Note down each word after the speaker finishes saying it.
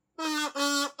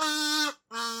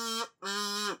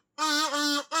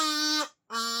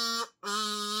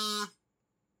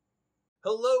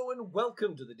Hello and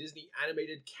welcome to the Disney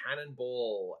Animated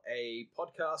Cannonball, a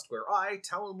podcast where I,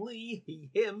 Talon Lee, he,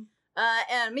 him,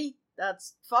 And me,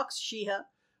 that's Fox, she, her.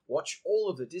 watch all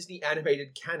of the Disney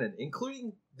Animated canon,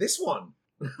 including this one.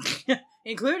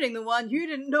 Including the one you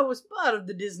didn't know was part of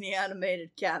the Disney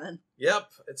animated canon. Yep,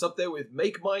 it's up there with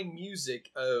Make Mine Music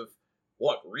of,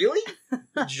 what, really?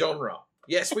 Genre.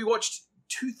 Yes, we watched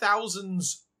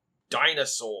 2000's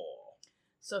Dinosaur.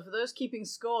 So for those keeping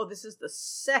score, this is the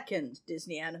second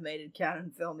Disney animated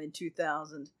canon film in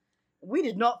 2000. We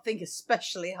did not think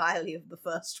especially highly of the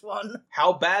first one.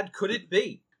 How bad could it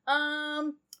be?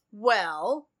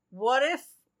 Well, what if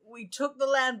we took The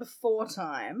Land Before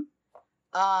Time,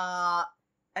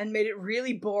 and made it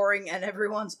really boring and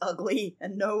everyone's ugly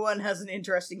and no one has an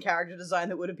interesting character design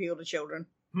that would appeal to children?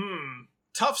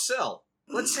 Tough sell.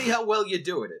 Let's see how well you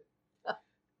do at it.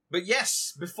 But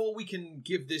yes, before we can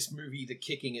give this movie the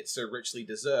kicking it so richly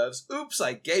deserves, oops,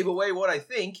 I gave away what I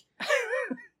think.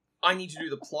 I need to do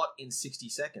the plot in 60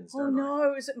 seconds, don't I?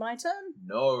 No, is it my turn?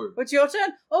 No. It's your turn?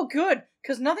 Oh, good,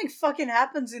 because nothing fucking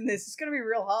happens in this. It's gonna be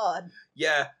real hard.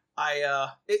 Yeah,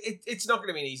 it's not going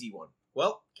to be an easy one.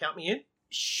 Well, count me in.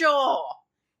 Sure.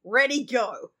 Ready,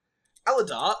 go.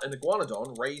 Aladar, an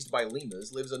iguanodon raised by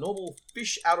lemurs, lives a normal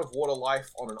fish-out-of-water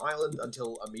life on an island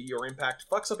until a meteor impact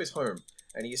fucks up his home,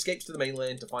 and he escapes to the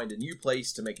mainland to find a new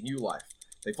place to make a new life.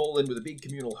 They fall in with a big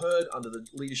communal herd under the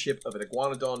leadership of an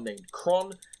iguanodon named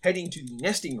Kron, heading to the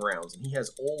nesting grounds, and he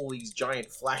has all these giant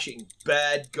flashing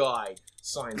bad guy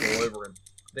signs all over him.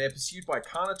 They are pursued by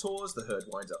carnivores, the herd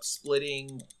winds up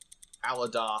splitting,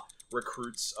 Aladar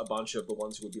recruits a bunch of the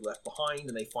ones who would be left behind,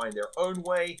 and they find their own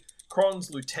way.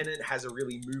 Kron's lieutenant has a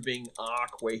really moving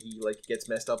arc where he gets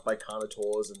messed up by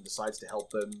carnivores and decides to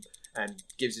help them and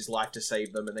gives his life to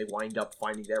save them, and they wind up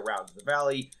finding their route to the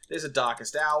valley. There's a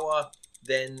darkest hour.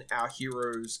 Then our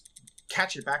heroes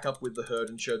catch it back up with the herd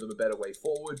and show them a better way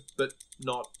forward, but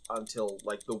not until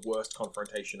the worst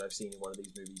confrontation I've seen in one of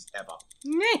these movies ever.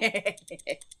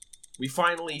 We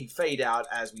finally fade out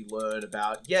as we learn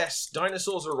about, yes,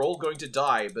 dinosaurs are all going to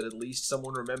die, but at least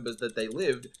someone remembers that they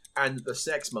lived and that the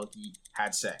sex monkey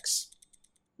had sex.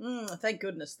 Thank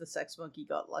goodness the sex monkey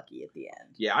got lucky at the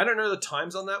end. Yeah, I don't know the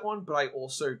times on that one, but I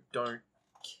also don't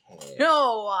care.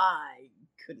 No, I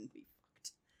couldn't be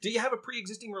fucked. Do you have a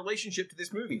pre-existing relationship to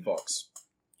this movie, Fox?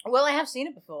 Well, I have seen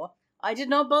it before. I did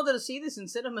not bother to see this in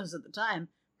cinemas at the time,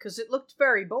 because it looked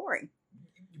very boring.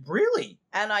 Really?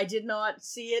 And I did not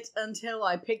see it until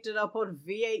I picked it up on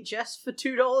VHS for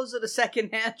 $2 at a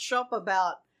second-hand shop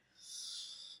about...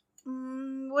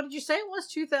 what did you say it was,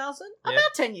 2000? Yeah.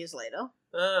 About 10 years later.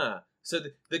 So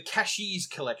the Cashies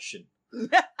collection.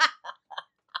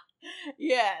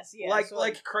 Yes.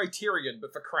 Like Criterion,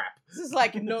 but for crap. This is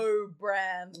like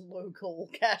no-brand local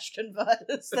cash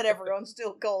converters that everyone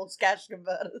still calls cash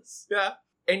converters. Yeah.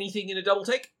 Anything in a double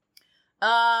take?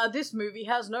 This movie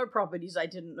has no properties I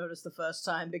didn't notice the first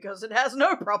time because it has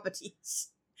no properties.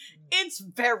 It's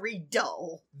very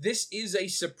dull. This is a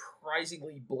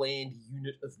surprisingly bland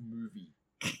unit of movie.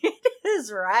 It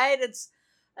is, right?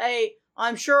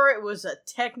 I'm sure it was a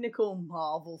technical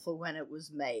marvel for when it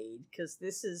was made, because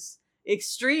this is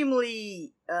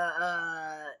extremely,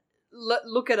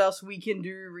 look at us, we can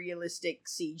do realistic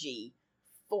CG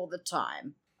for the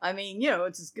time. I mean,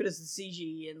 it's as good as the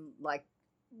CG in,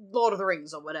 Lord of the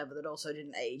Rings or whatever that also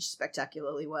didn't age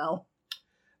spectacularly well.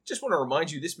 Just want to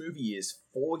remind you, this movie is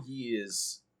 4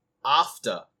 years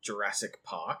after Jurassic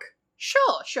Park.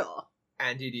 Sure.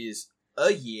 And it is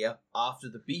a year after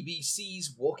the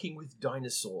BBC's Walking with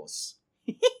Dinosaurs.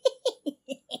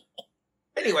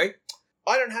 Anyway,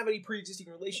 I don't have any pre-existing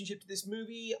relationship to this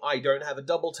movie. I don't have a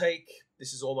double take.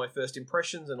 This is all my first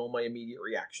impressions and all my immediate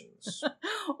reactions.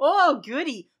 Oh,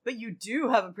 goody. But you do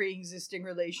have a pre-existing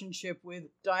relationship with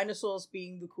dinosaurs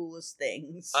being the coolest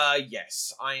things.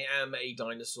 Yes. I am a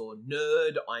dinosaur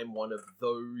nerd. I'm one of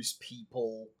those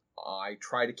people. I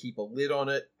try to keep a lid on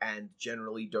it and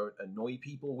generally don't annoy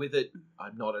people with it.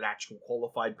 I'm not an actual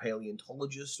qualified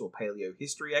paleontologist or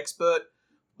paleohistory expert,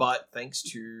 but thanks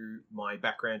to my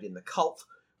background in the cult,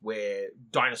 where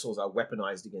dinosaurs are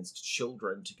weaponized against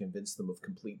children to convince them of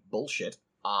complete bullshit,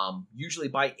 usually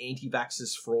by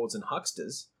anti-vaxxers, frauds, and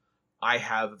hucksters, I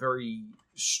have a very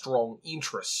strong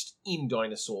interest in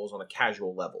dinosaurs on a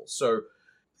casual level. So,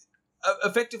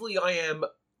 effectively, I am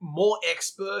more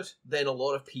expert than a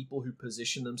lot of people who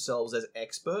position themselves as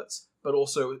experts, but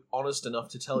also honest enough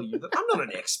to tell you that I'm not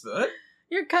an expert.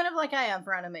 You're kind of like I am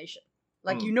for animation.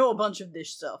 You know a bunch of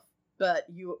this stuff, but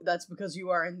that's because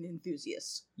you are an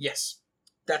enthusiast. Yes.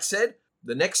 That said,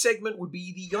 the next segment would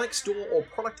be the Yikes store or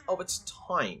product of its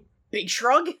time. Big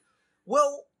shrug?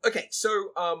 Well, okay, so,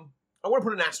 I want to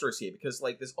put an asterisk here because,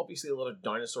 like, there's obviously a lot of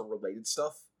dinosaur-related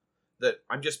stuff that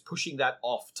I'm just pushing that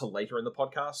off to later in the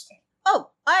podcast. Oh,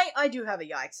 I do have a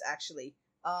yikes, actually.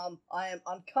 I am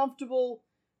uncomfortable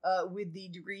with the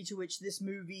degree to which this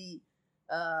movie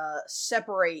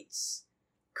separates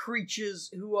creatures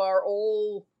who are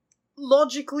all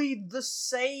logically the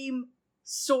same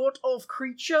sort of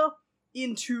creature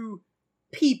into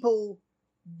people,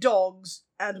 dogs,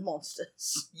 and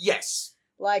monsters. Yes.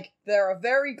 Like, there are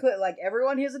very clear, like,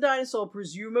 everyone here's a dinosaur,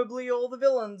 presumably all the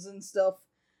villains and stuff.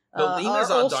 The lemurs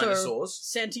are are also dinosaurs.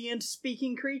 sentient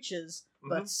speaking creatures,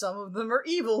 but Mhm. some of them are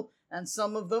evil, and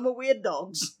some of them are weird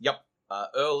dogs. Yep.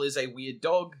 Earl is a weird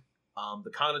dog.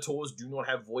 The Carnotaurs do not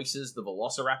have voices. The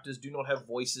Velociraptors do not have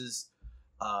voices.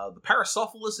 The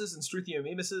Parasopholuses and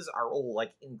Struthiomimuses are all,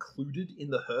 like, included in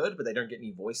the herd, but they don't get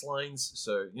any voice lines,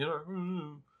 so, you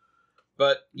know.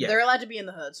 But, yeah. They're allowed to be in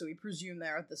the herd, so we presume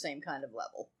they're at the same kind of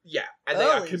level. Yeah, and they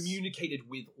are Earl is- communicated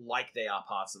with like they are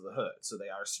parts of the herd, so they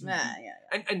are assumed. Yeah.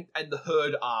 And the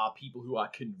herd are people who are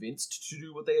convinced to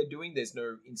do what they are doing. There's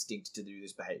no instinct to do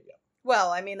this behavior. Well,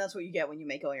 I mean, that's what you get when you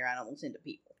make all your animals into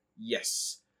people.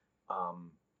 Yes.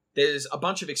 There's a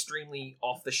bunch of extremely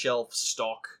off-the-shelf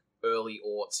stock early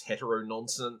aughts hetero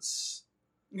nonsense.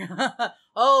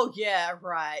 Oh, yeah,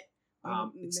 right.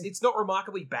 It's not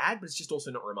remarkably bad, but it's just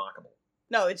also not remarkable.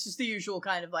 No, it's just the usual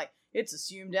kind of, like, it's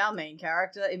assumed our main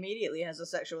character immediately has a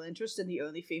sexual interest in the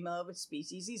only female of its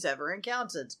species he's ever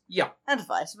encountered. Yeah. And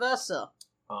vice versa.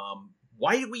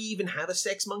 Why did we even have a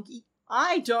sex monkey?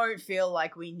 I don't feel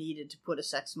like we needed to put a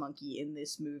sex monkey in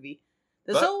this movie.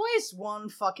 There's But- always one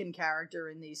fucking character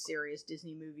in these serious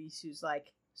Disney movies who's like,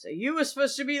 so you were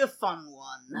supposed to be the fun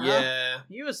one, huh? Yeah.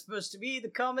 You were supposed to be the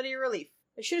comedy relief.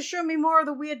 They should have shown me more of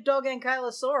the weird dog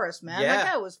Ankylosaurus, man. Yeah.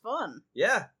 That guy was fun.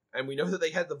 Yeah. And we know that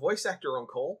they had the voice actor on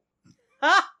call.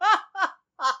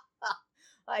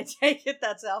 I take it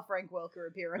that's our Frank Welker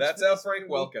appearance. That's for our this Frank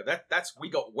movie. Welker. That's we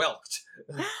got whelked.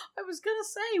 I was gonna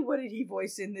say, what did he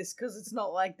voice in this? Because it's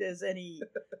not like there's any,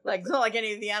 like, it's not like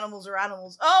any of the animals are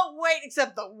animals. Oh, wait,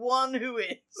 except the one who is.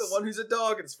 The one who's a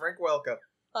dog, it's Frank Welker.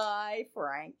 Hi,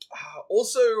 Frank.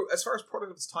 Also, as far as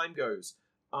product of its time goes,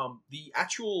 the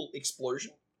actual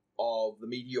explosion of the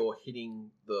meteor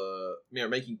hitting the,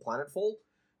 making planetfall,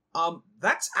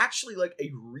 that's actually like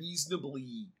a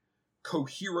reasonably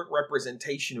coherent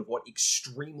representation of what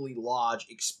extremely large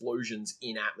explosions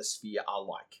in atmosphere are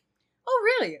like. Oh,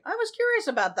 really? I was curious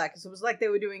about that, because it was like they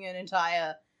were doing an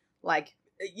entire, like,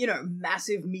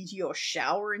 massive meteor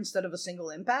shower instead of a single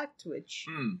impact, which...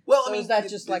 Well, So I mean, is that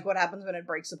just like what happens when it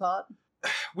breaks apart?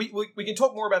 we can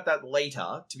talk more about that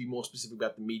later, to be more specific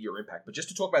about the meteor impact, but just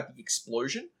to talk about the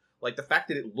explosion, like the fact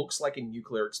that it looks like a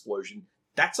nuclear explosion,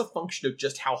 that's a function of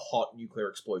just how hot nuclear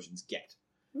explosions get.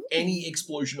 Any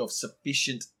explosion of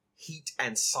sufficient heat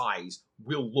and size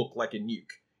will look like a nuke.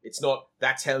 It's not,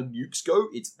 that's how nukes go,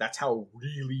 that's how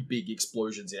really big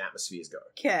explosions in atmospheres go.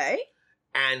 Okay.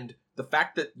 And the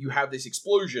fact that you have this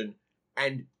explosion,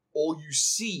 and all you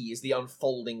see is the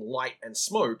unfolding light and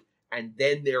smoke, and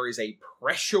then there is a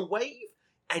pressure wave,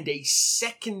 and a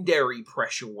secondary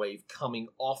pressure wave coming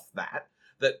off that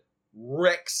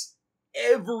wrecks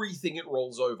everything it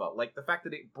rolls over. Like, the fact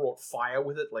that it brought fire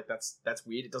with it, like, that's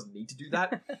weird. It doesn't need to do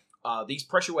that. These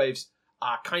pressure waves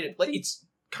are kind of, like, it's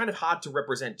kind of hard to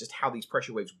represent just how these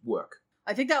pressure waves work.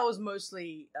 I think that was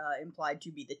mostly implied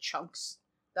to be the chunks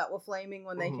that were flaming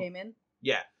when they Mhm. came in.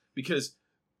 Yeah, because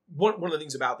one of the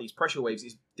things about these pressure waves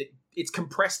is that it's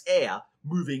compressed air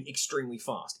moving extremely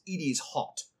fast. It is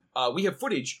hot. We have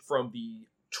footage from the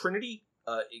Trinity.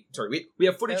 We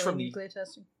have footage Early from nuclear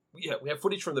testing. we have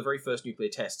footage from the very first nuclear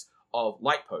test of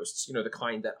light posts. The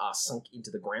kind that are sunk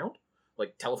into the ground,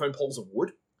 like telephone poles of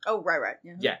wood. Oh, right.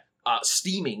 Yeah. Yeah.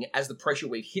 Steaming as the pressure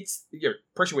wave hits.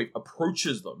 Pressure wave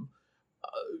approaches them.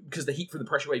 Because the heat from the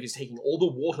pressure wave is taking all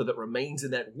the water that remains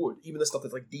in that wood, even the stuff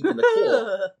that's like deep in the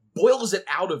core, boils it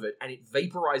out of it, and it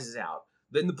vaporizes out.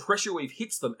 Then the pressure wave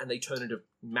hits them, and they turn into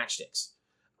matchsticks.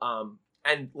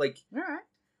 And like, All right.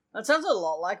 That sounds a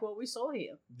lot like what we saw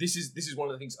here. this is one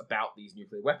of the things about these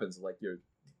nuclear weapons. Like,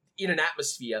 in an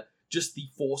atmosphere, just the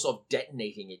force of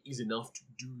detonating it is enough to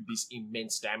do this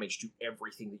immense damage to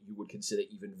everything that you would consider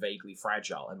even vaguely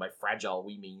fragile. And by fragile,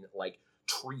 we mean like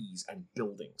trees and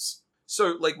buildings.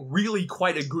 So, like, really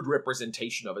quite a good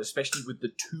representation of it, especially with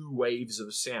the two waves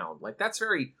of sound. Like, that's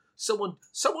very... Someone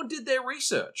did their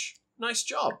research. Nice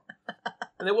job.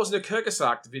 And there wasn't a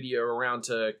Kirkasark video around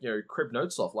to, crib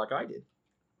notes off like I did.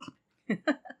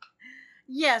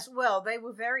 Yes, well, they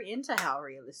were very into how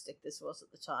realistic this was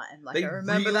at the time. Like, They I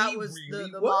remember that really, was really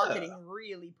the were. marketing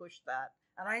really pushed that.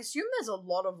 And I assume there's a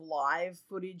lot of live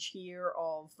footage here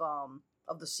of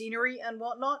of the scenery and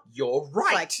whatnot. You're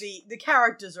right. Like, the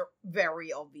characters are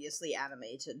very obviously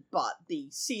animated, but the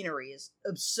scenery is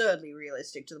absurdly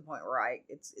realistic to the point where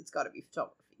it's got to be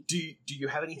photography. Do you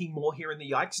have anything more here in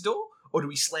the yikes door? Or do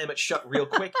we slam it shut real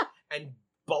quick and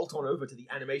bolt on over to the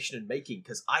animation and making?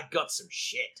 Because I got some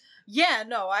shit. Yeah,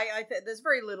 no, there's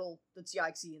very little that's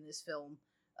yikesy in this film.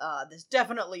 There's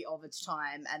definitely of its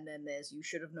time, and then there's You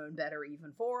Should Have Known Better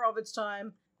even for of its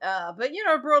time. But, you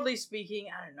know, broadly speaking,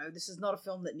 I don't know, this is not a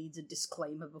film that needs a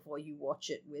disclaimer before you watch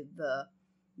it with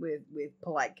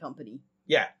polite company.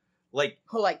 Yeah, like...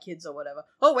 Polite kids or whatever.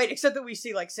 Oh, wait, except that we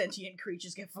see, like, sentient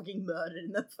creatures get fucking murdered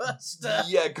in the first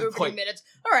good point. minutes.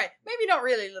 Alright, maybe not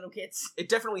really, little kids. It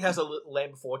definitely has a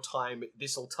Land Before Time,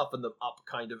 this'll toughen them up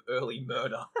kind of early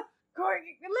murder.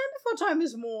 Land Before Time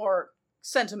is more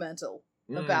sentimental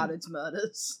about its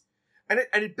murders. And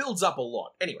it builds up a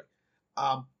lot. Anyway,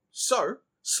 so,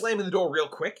 slamming the door real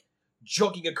quick,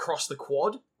 jogging across the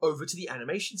quad, over to the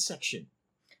animation section.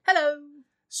 Hello!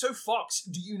 So, Fox,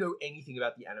 do you know anything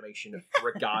about the animation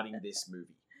regarding this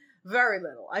movie? Very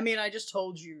little. I mean, I just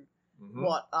told you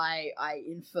what I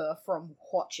infer from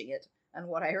watching it, and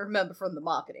what I remember from the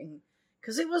marketing.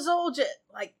 Because it was all just,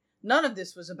 like, none of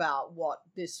this was about what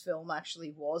this film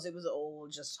actually was. It was all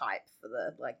just hype for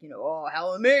the, like, you know, oh, how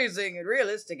amazing and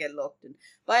realistic it looked. And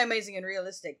by amazing and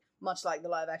realistic, much like the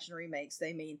live-action remakes,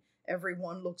 they mean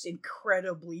everyone looks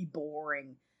incredibly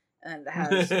boring and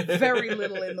has very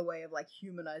little in the way of, like,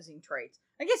 humanizing traits.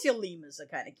 I guess your lemurs are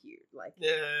kind of cute. Like, they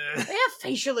have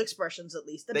facial expressions, at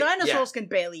least. The dinosaurs can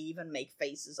barely even make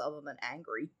faces other than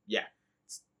angry. Yeah.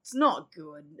 It's not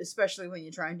good, especially when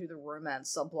you try and do the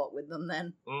romance subplot with them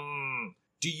then.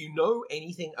 Do you know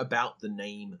anything about the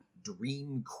name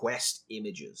Dream Quest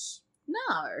Images?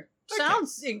 No. Okay.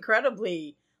 Sounds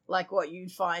incredibly like what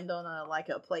you'd find on a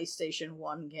PlayStation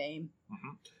 1 game.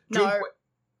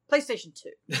 PlayStation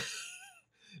 2.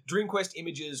 Dream Quest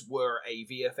Images were a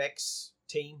VFX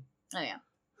team. Oh, yeah.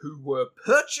 Who were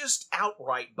purchased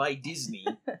outright by Disney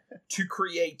to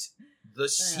create the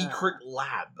Secret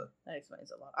Lab. That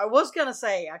explains a lot. I was going to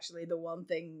say, actually, the one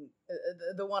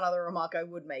other remark I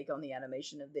would make on the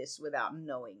animation of this without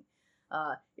knowing,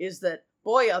 is that,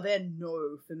 boy, are there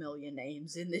no familiar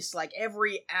names in this. Like,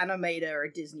 every animator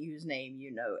at Disney whose name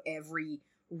you know, every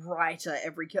writer,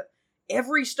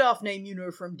 every staff name you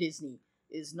know from Disney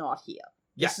is not here.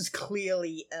 Yeah. This is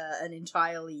clearly an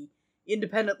entirely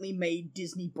independently made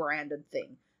Disney-branded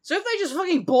thing. So if they just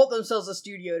fucking bought themselves a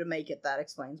studio to make it, that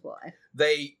explains why.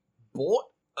 They bought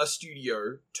a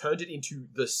studio, turned it into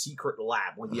the Secret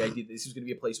Lab, with the idea that this was going to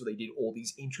be a place where they did all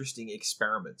these interesting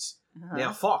experiments.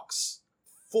 Now, Fox,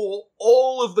 for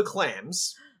all of the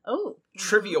clams,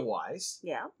 trivia-wise,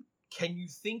 can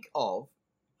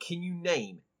you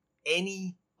name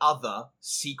any other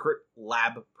Secret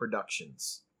Lab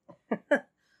productions?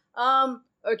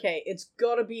 Okay, it's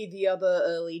gotta be the other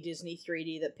early Disney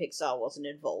 3D that Pixar wasn't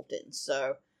involved in,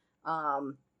 so,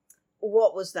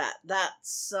 what was that?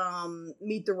 That's,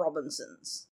 Meet the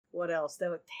Robinsons. What else? They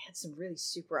had some really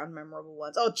super unmemorable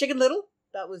ones. Oh, Chicken Little?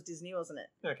 That was Disney, wasn't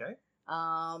it? Okay.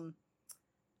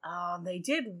 They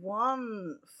did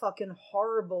one fucking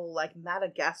horrible, like,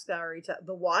 Madagascar-y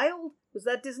The Wild? Was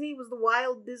that Disney? Was The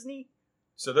Wild Disney?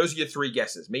 So those are your three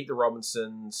guesses. Meet the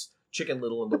Robinsons, Chicken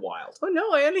Little, and The Wild. Oh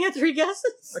no, I only had 3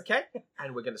 guesses. Okay,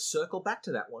 and we're going to circle back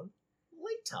to that one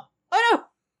later. Oh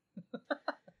no!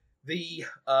 The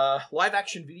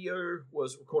live-action video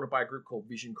was recorded by a group called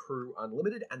Vision Crew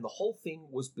Unlimited, and the whole thing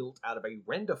was built out of a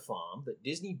render farm that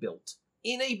Disney built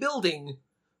in a building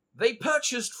they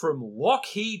purchased from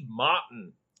Lockheed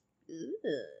Martin.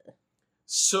 Ugh.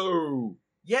 So,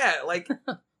 yeah, like...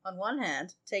 On one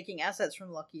hand, taking assets from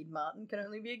Lockheed Martin can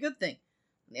only be a good thing.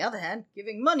 On the other hand,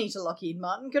 giving money to Lockheed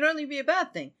Martin can only be a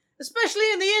bad thing.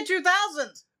 Especially in the year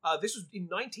 2000! This was in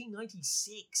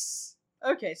 1996.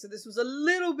 Okay, so this was a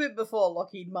little bit before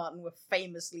Lockheed Martin were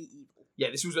famously evil. Yeah,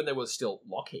 this was when they were still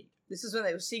Lockheed. This is when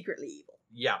they were secretly evil.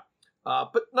 Yeah.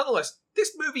 But nonetheless,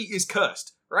 this movie is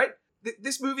cursed, right?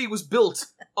 This movie was built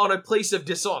on a place of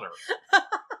dishonor. That's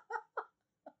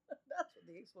what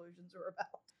the explosions were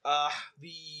about.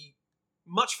 The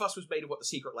much fuss was made of what the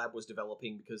Secret Lab was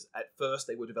developing, because at first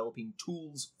they were developing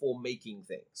tools for making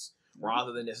things,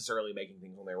 rather than necessarily making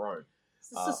things on their own. Is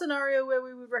this a scenario where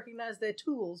we would recognize their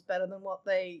tools better than what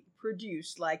they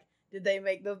produced? Like, did they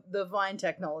make the vine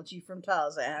technology from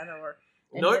Tarzan, or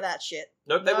any of that shit?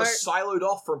 Nope, they were siloed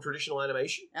off from traditional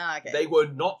animation. Okay. They were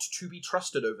not to be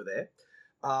trusted over there.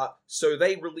 So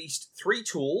they released 3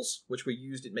 tools, which were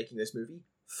used in making this movie: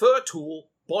 Fur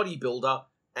Tool, Bodybuilder,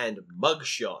 and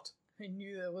Mugshot. I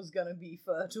knew there was gonna be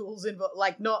fur tools involved.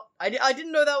 Like, not... I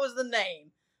didn't know that was the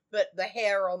name, But the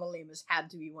hair on the lemurs had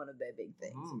to be one of their big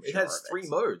things. It has 3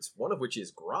 modes, one of which is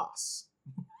grass.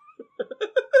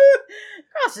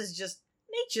 Grass is just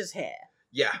nature's hair.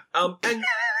 Yeah, and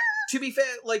to be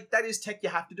fair, like, that is tech you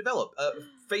have to develop.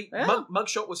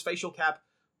 Mugshot was facial cap,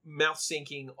 mouth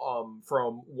syncing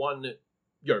from one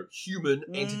human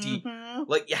entity. Mm-hmm.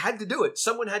 Like, you had to do it.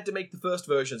 Someone had to make the first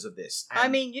versions of this. I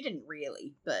mean, you didn't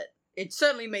really, but it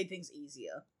certainly made things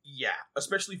easier. Yeah,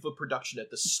 especially for production at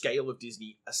the scale of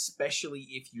Disney, especially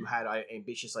if you had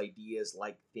ambitious ideas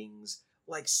like things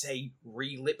like, say,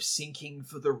 re-lip syncing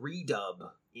for the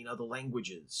redub in other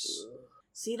languages.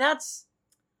 See,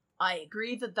 I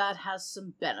agree that has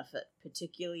some benefit,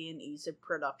 particularly in ease of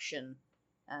production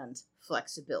and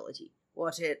flexibility.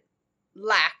 What it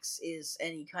lacks is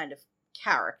any kind of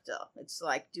character. It's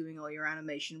like doing all your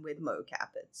animation with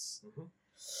mocap. It's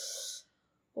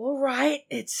alright,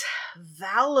 it's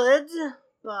valid,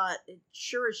 but it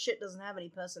sure as shit doesn't have any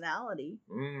personality.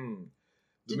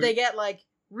 Did they get, like,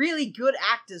 really good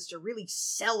actors to really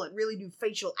sell it, really do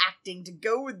facial acting to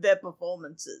go with their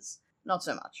performances? Not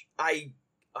so much.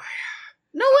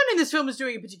 No one in this film is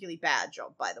doing a particularly bad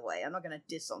job, by the way. I'm not going to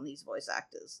diss on these voice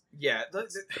actors. Yeah.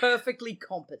 Perfectly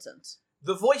competent.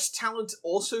 The voice talent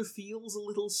also feels a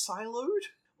little siloed.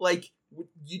 Like,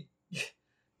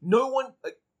 no one...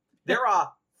 there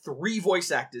are 3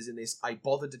 voice actors in this I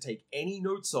bothered to take any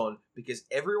notes on because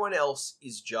everyone else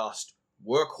is just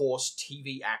workhorse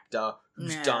TV actor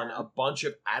who's done a bunch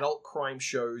of adult crime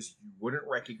shows you wouldn't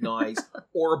recognize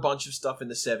or a bunch of stuff in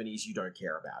the 70s you don't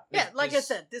care about. Yeah, like I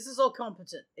said, this is all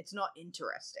competent. It's not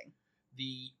interesting.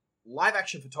 The live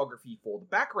action photography for the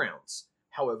backgrounds,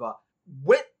 however,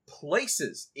 went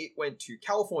places. It went to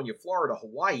California, Florida,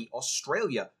 Hawaii,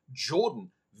 Australia,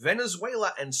 Jordan,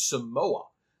 Venezuela, and Samoa.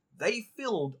 They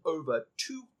filmed over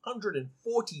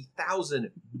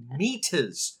 240,000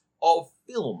 meters of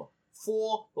film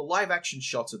for the live-action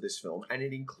shots of this film, and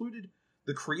it included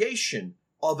the creation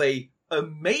of a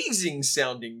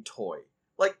amazing-sounding toy.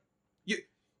 Like,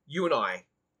 you and I,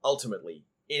 ultimately,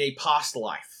 in a past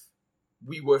life,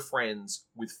 we were friends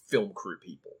with film crew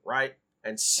people, right?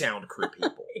 And sound crew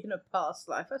people. In a past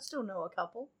life, I still know a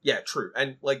couple. Yeah, true.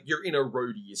 And, like, your inner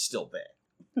roadie is still there.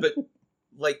 But,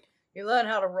 like... You learn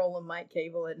how to roll a mic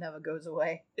cable, it never goes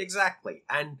away. Exactly.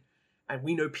 And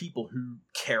we know people who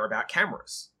care about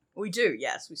cameras. We do,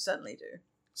 yes, we certainly do.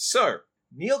 So,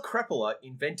 Neil Krepala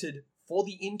invented, for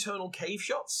the internal cave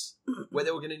shots, where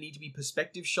there were going to need to be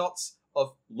perspective shots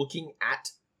of looking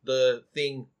at the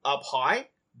thing up high,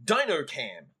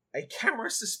 DinoCam, a camera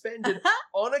suspended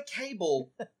on a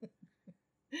cable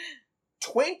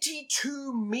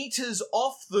 22 meters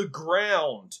off the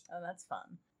ground. Oh, that's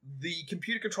fun. The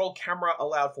computer-controlled camera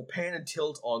allowed for pan and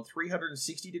tilt on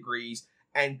 360 degrees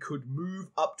and could move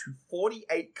up to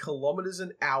 48 kilometers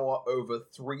an hour over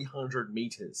 300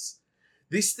 meters.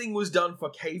 This thing was done for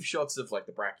cave shots of, like,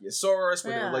 the Brachiosaurus,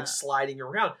 where they were, like, sliding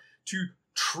around, to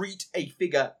treat a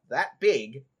figure that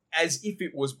big as if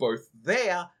it was both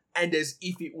there and as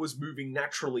if it was moving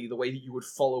naturally the way that you would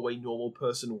follow a normal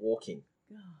person walking.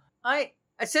 I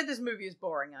said this movie is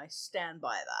boring, and I stand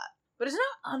by that. But it's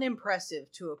not unimpressive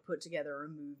to have put together a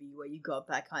movie where you got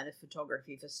that kind of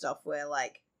photography for stuff where,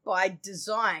 like, by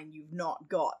design, you've not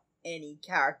got any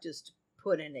characters to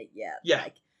put in it yet. Yeah.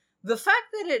 Like, the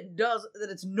fact that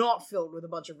it's not filled with a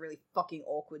bunch of really fucking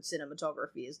awkward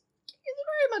cinematography is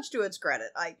very much to its credit.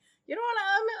 You know what,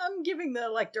 I'm giving the,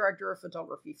 like, director of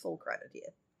photography full credit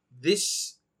here.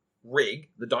 This rig,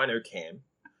 the DinoCam,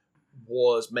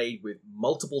 was made with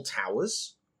multiple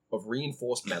towers of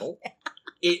reinforced metal.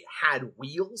 It had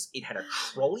wheels, it had a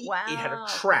trolley, It had a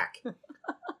track.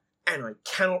 And I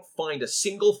cannot find a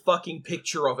single fucking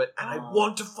picture of it, and I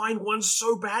want to find one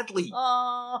so badly.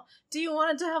 Do you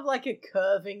want it to have, like, a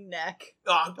curving neck?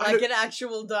 Like an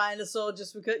actual dinosaur,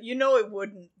 just because... You know it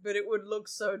wouldn't, but it would look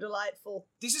so delightful.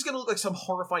 This is going to look like some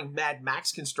horrifying Mad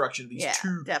Max construction of these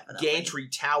two definitely. gantry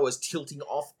towers tilting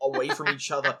off away from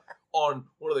each other on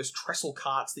one of those trestle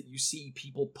carts that you see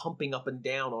people pumping up and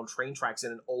down on train tracks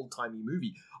in an old-timey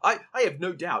movie. I have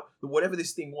no doubt that whatever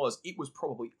this thing was, it was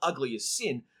probably ugly as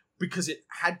sin, because it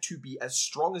had to be as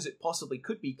strong as it possibly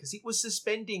could be, because it was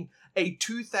suspending a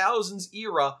 2000s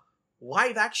era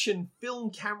live-action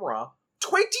film camera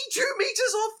 22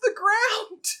 meters off the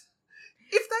ground!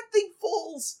 If that thing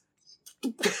falls...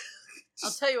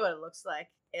 I'll tell you what it looks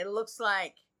like. It looks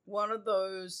like one of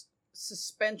those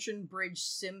suspension bridge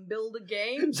sim builder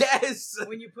games. Yes!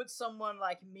 When you put someone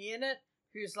like me in it,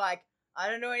 who's like, I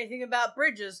don't know anything about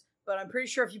bridges, but I'm pretty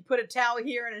sure if you put a tower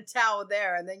here and a tower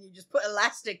there, and then you just put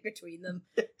elastic between them,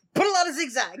 put a lot of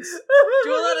zigzags,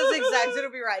 do a lot of zigzags,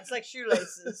 it'll be right. It's like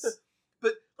shoelaces.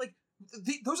 but, like,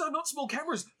 those are not small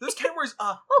cameras. Those cameras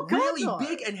are really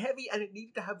big and heavy, and it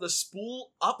needed to have the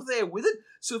spool up there with it.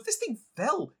 So if this thing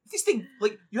fell,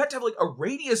 like, you had to have, like, a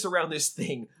radius around this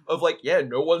thing of, like,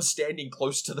 no one's standing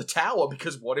close to the tower,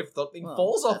 because what if something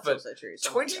falls off it? Also true.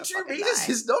 22 meters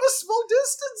is not a small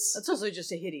distance! That's also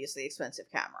just a hideously expensive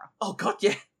camera. Oh, God,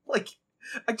 yeah. Like,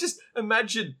 I just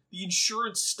imagine the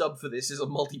insurance stub for this is a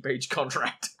multi-page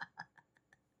contract.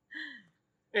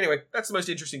 Anyway, that's the most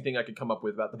interesting thing I could come up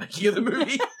with about the making of the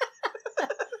movie.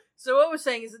 So what we're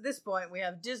saying is, at this point, we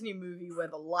have a Disney movie where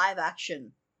the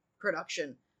live-action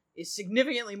production is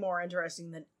significantly more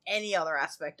interesting than any other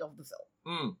aspect of the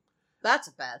film. That's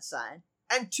a bad sign.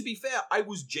 And to be fair, I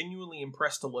was genuinely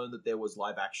impressed to learn that there was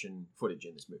live-action footage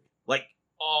in this movie. Like,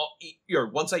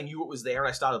 once I knew it was there and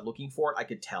I started looking for it, I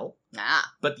could tell.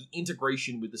 But the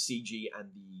integration with the CG and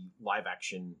the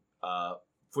live-action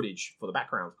footage for the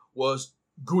background was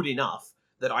good enough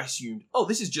that I assumed,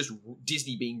 this is just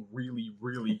Disney being really,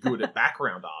 really good at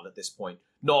background art at this point,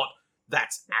 not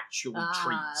that's actually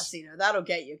trees. See, that'll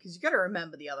get you, because you got to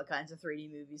remember the other kinds of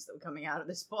 3D movies that were coming out at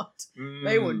this point.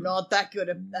 They were not that good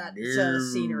at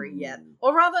scenery yet.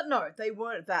 Or rather, no, they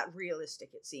weren't that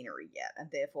realistic at scenery yet, and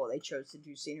therefore they chose to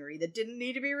do scenery that didn't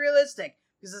need to be realistic,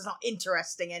 because it's not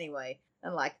interesting anyway.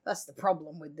 And, like, that's the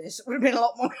problem with this. It would have been a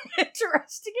lot more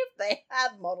interesting if they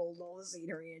had modeled all the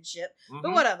scenery and shit.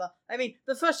 But whatever. I mean,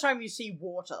 the first time you see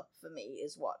water, for me,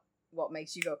 is what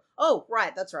makes you go, oh,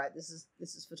 right, that's right, this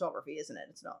is photography, isn't it?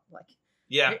 It's not, like...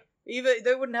 Yeah. Either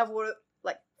they wouldn't have water...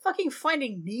 Like, fucking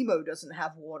Finding Nemo doesn't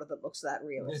have water that looks that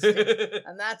realistic.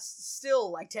 And that's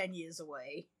still, like, 10 years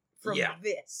away from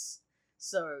this.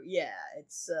 So, yeah,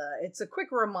 it's a quick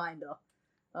reminder.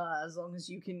 As long as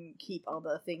you can keep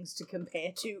other things to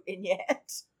compare to in your head.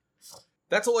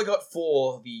 That's all I got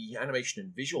for the animation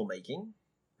and visual making.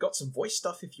 Got some voice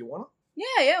stuff if you want.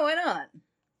 Yeah, why not?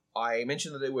 I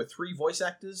mentioned that there were 3 voice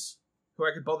actors who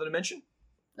I could bother to mention.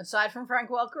 Aside from Frank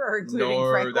Welker, or including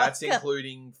Frank Welker? No, that's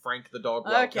including Frank the Dog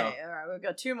Welker. Okay, alright, we've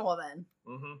got 2 more then.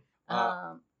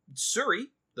 Suri,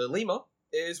 the lemur,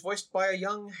 is voiced by a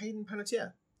young Hayden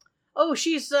Panettiere. Oh,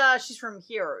 she's from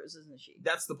Heroes, isn't she?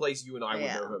 That's the place you and I would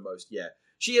know her most, yeah.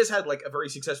 She has had, like, a very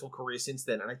successful career since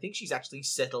then, and I think she's actually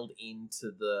settled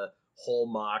into the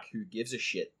Hallmark Who Gives a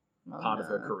Shit part of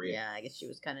her career. Yeah, I guess she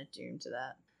was kind of doomed to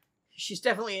that. She's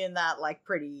definitely in that, like,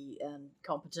 pretty and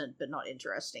competent but not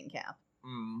interesting camp.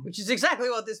 Which is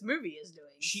exactly what this movie is doing.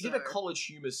 She did a College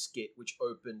Humor skit which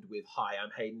opened with, "Hi,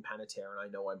 I'm Hayden Panettiere, and I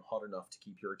know I'm hot enough to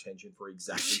keep your attention for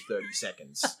exactly 30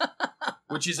 seconds."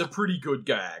 Which is a pretty good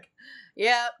gag.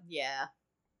 Yeah.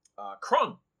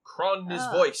 Kron. Kron is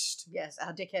voiced. Yes,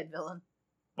 our dickhead villain.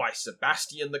 By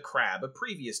Sebastian the Crab, a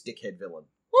previous dickhead villain.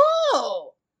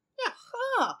 Whoa! Yeah,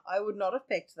 I would not have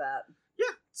picked that.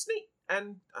 Yeah, it's neat.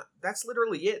 And that's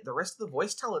literally it. The rest of the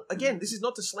voice talent, again, this is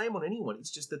not to slam on anyone. It's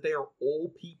just that they are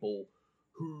all people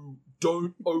who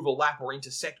don't overlap or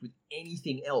intersect with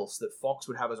anything else that Fox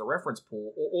would have as a reference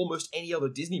pool, or almost any other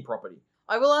Disney property.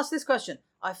 I will ask this question.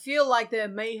 I feel like there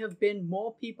may have been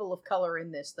more people of color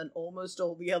in this than almost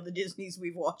all the other Disneys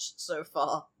we've watched so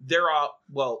far. There are,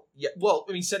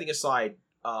 setting aside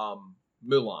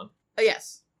Mulan.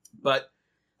 Yes. But...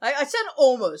 I said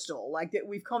almost all. Like,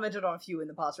 we've commented on a few in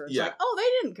the past where it's like, oh,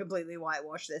 they didn't completely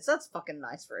whitewash this. That's fucking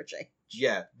nice for a change.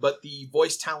 Yeah, but the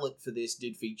voice talent for this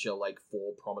did feature, like,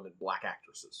 4 prominent black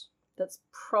actresses. That's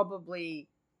probably,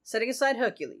 setting aside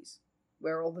Hercules,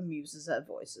 where all the muses have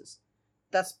voices,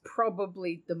 that's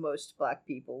probably the most black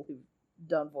people who've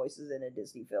done voices in a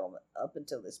Disney film up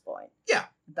until this point. Yeah.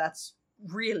 That's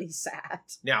really sad.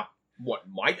 Now, what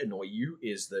might annoy you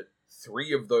is that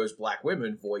 3 of those black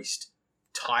women voiced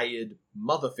tired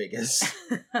mother figures.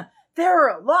 There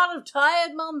are a lot of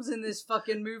tired mums in this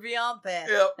fucking movie, aren't there?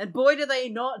 Yep. And boy, do they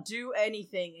not do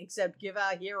anything except give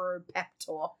our hero pep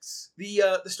talks.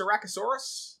 The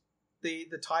Styracosaurus, the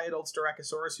tired old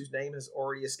Styracosaurus, whose name has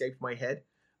already escaped my head,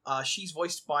 she's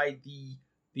voiced by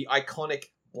the iconic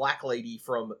black lady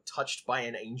from Touched by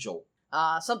an Angel.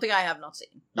 Something I have not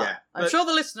seen. Yeah. I'm sure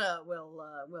the listener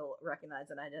will recognize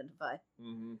and identify.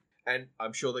 Mm-hmm. And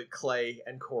I'm sure that Clay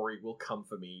and Corey will come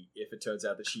for me if it turns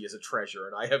out that she is a treasure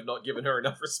and I have not given her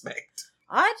enough respect.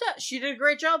 She did a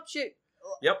great job.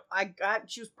 Yep.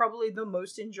 She was probably the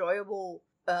most enjoyable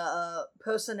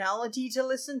personality to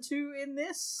listen to in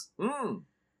this.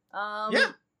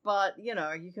 Yeah. But,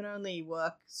 you can only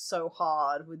work so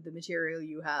hard with the material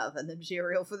you have, and the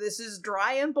material for this is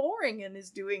dry and boring and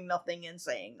is doing nothing and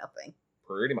saying nothing.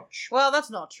 Pretty much. Well, that's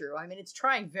not true. I mean, it's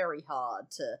trying very hard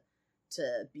to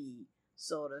be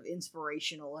sort of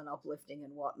inspirational and uplifting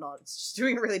and whatnot. It's just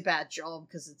doing a really bad job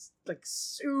because it's, like,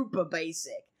 super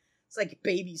basic. It's like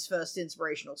baby's first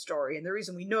inspirational story, and the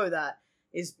reason we know that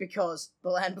is because The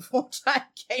Land Before Time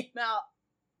came out,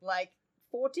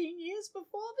 14 years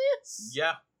before this?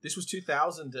 Yeah, this was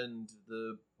 2000, and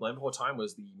The Land Before Time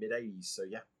was the mid-80s, so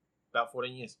yeah, about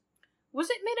 14 years. Was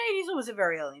it mid-80s or was it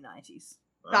very early 90s?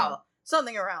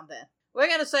 Something around there. We're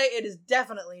going to say it is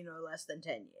definitely no less than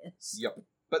 10 years. Yep.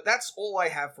 But that's all I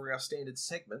have for our standard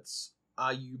segments.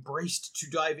 Are you braced to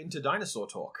dive into dinosaur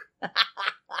talk?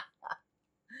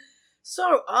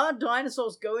 So, are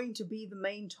dinosaurs going to be the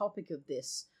main topic of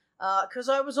this? Because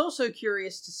I was also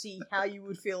curious to see how you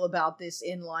would feel about this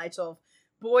in light of,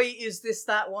 boy, is this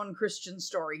that one Christian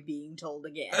story being told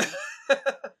again.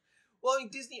 Well,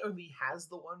 Disney only has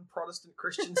the one Protestant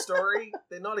Christian story.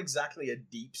 They're not exactly a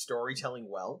deep storytelling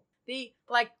well.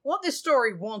 What this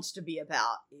story wants to be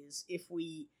about is if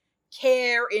we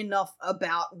care enough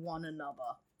about one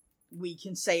another, we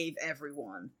can save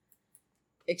everyone.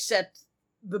 Except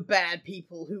the bad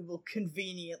people who will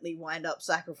conveniently wind up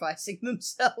sacrificing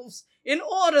themselves in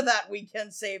order that we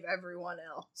can save everyone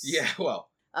else. Yeah,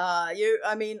 well.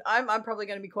 I'm probably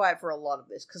going to be quiet for a lot of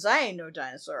this, because I ain't no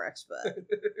dinosaur expert.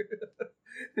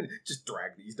 Just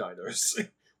drag these dinos.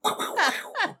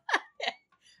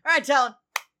 Alright, Talon.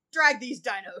 Drag these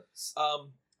dinos.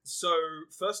 So,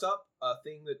 first up, a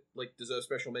thing that, deserves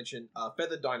special mention,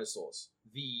 feathered dinosaurs.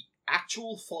 The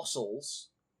actual fossils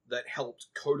that helped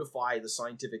codify the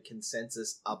scientific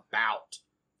consensus about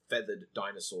feathered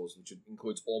dinosaurs, which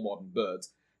includes all modern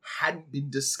birds, hadn't been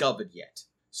discovered yet.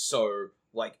 So,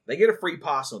 they get a free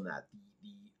pass on that.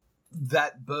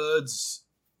 That birds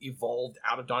evolved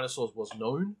out of dinosaurs was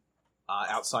known,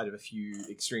 outside of a few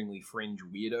extremely fringe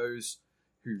weirdos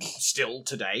who still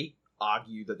today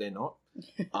argue that they're not.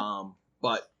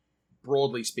 But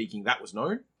broadly speaking, that was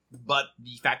known. But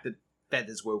the fact that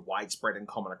feathers were widespread and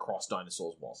common across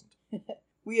dinosaurs wasn't.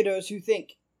 Weirdos who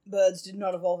think birds did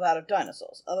not evolve out of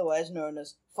dinosaurs, otherwise known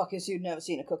as fuckers who'd never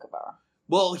seen a kookaburra.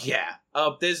 Well, yeah.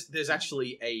 There's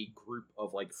actually a group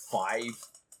of 5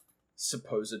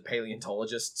 supposed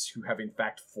paleontologists who have in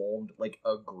fact formed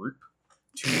a group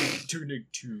to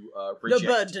reject. The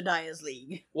Bird Deniers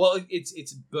League. Well,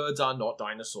 it's birds are not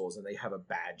dinosaurs, and they have a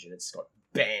badge, and it's got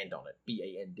banned on it,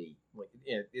 BAND.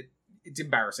 It's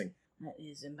embarrassing. That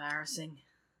is embarrassing.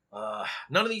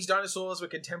 None of these dinosaurs were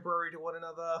contemporary to one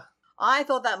another. I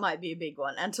thought that might be a big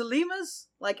one. And to lemurs?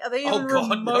 Are they even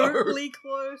remotely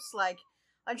close?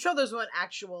 I'm sure those weren't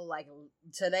actual,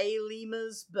 today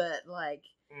lemurs, but,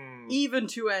 even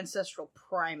to ancestral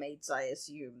primates, I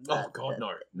assume.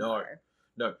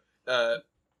 No.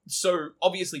 So,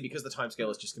 obviously, because the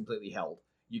timescale is just completely held,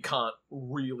 you can't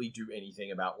really do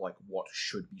anything about, what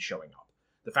should be showing up.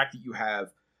 The fact that you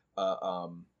have,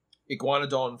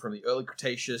 Iguanodon from the early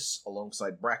Cretaceous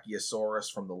alongside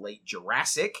Brachiosaurus from the late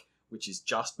Jurassic, which is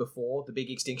just before the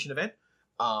big extinction event,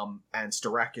 and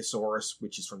Styracosaurus,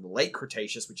 which is from the late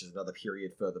Cretaceous, which is another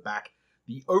period further back.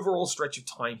 The overall stretch of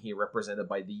time here represented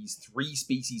by these 3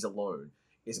 species alone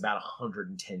is about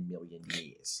 110 million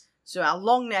years. So our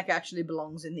long neck actually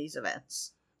belongs in these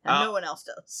events, and no one else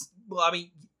does. Well, I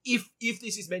mean, if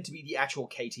this is meant to be the actual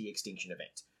KT extinction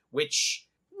event, which...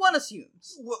 One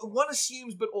assumes. One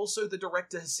assumes, but also the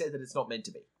director has said that it's not meant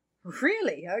to be.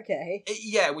 Really? Okay.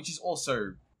 Yeah, which is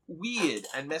also weird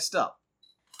and messed up.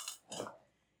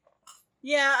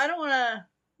 Yeah, I don't want to...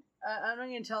 I'm not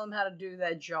going to tell them how to do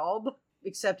their job,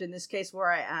 except in this case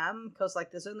where I am, because,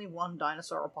 there's only one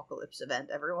dinosaur apocalypse event.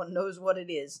 Everyone knows what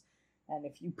it is. And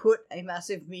if you put a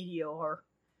massive meteor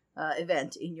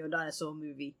event in your dinosaur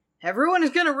movie, everyone is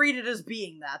going to read it as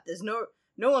being that. There's no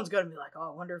one's going to be like,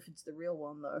 oh, I wonder if it's the real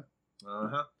one, though.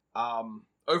 Uh-huh.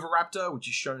 Oviraptor, which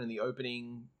is shown in the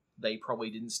opening, they probably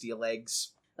didn't steal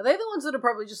eggs. Are they the ones that are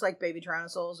probably just like baby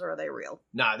Tyrannosaurs, or are they real?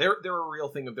 Nah, they're a real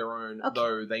thing of their own,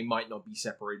 though they might not be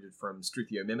separated from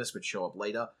Struthiomimus, which show up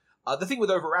later. The thing with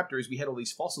Oviraptor is we had all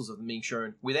these fossils of them being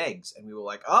shown with eggs, and we were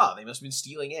like, they must have been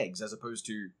stealing eggs, as opposed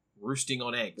to roosting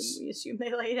on eggs. We assume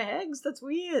they laid eggs? That's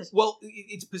weird. Well,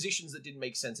 it's positions that didn't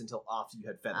make sense until after you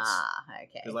had feathers. Ah,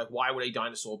 okay. Because, why would a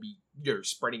dinosaur be,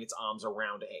 spreading its arms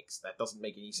around eggs? That doesn't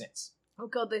make any sense. Oh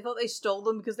god, they thought they stole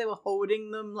them because they were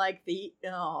holding them like the...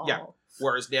 Oh. Yeah,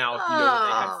 whereas now, if you know that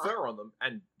they had fur on them,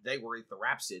 and they were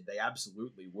Etherapsid, they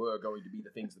absolutely were going to be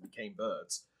the things that became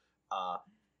birds.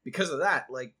 Because of that,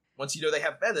 once you know they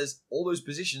have feathers, all those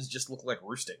positions just look like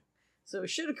roosting. So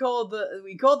we called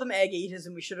them egg eaters,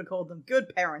 and we should have called them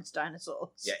good parents dinosaurs.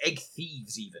 Yeah, egg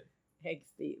thieves even. Egg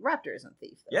thief. Raptor isn't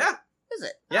thief, though. Yeah. Is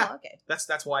it? Yeah. Oh, okay.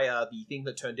 That's why the thing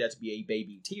that turned out to be a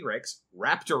baby T-Rex,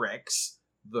 Raptor-X,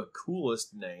 the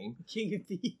coolest name. King of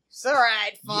Thieves.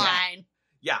 Alright, fine.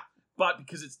 Yeah. but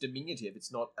because it's diminutive,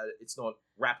 it's not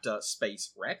Raptor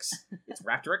Space Rex. It's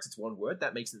Raptor X. It's one word.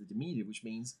 That makes it the diminutive, which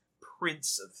means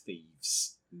Prince of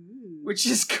Thieves. Ooh. Which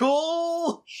is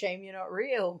cool. Shame you're not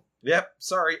real. Yep,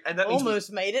 sorry. And that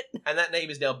almost made it. And that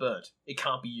name is now burnt. It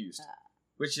can't be used,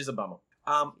 which is a bummer.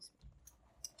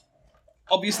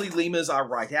 Obviously, lemurs are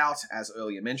right out, as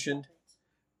earlier mentioned.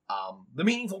 The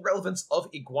meaningful relevance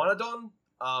of Iguanodon.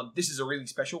 This is a really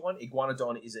special one.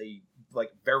 Iguanodon is a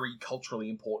very culturally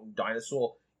important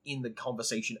dinosaur in the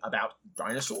conversation about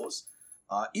dinosaurs.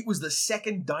 It was the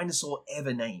second dinosaur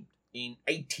ever named in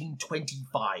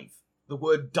 1825. The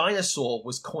word dinosaur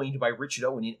was coined by Richard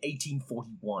Owen in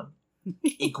 1841.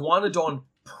 Iguanodon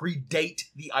predate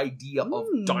the idea of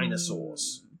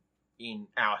dinosaurs in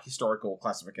our historical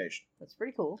classification. That's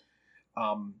pretty cool.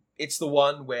 It's the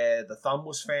one where the thumb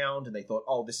was found and they thought,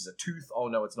 oh, this is a tooth. Oh,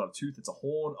 no, it's not a tooth. It's a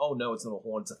horn. Oh, no, it's not a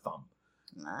horn. It's a thumb.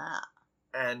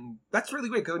 And that's really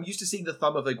weird because I'm used to seeing the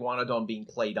thumb of Iguanodon being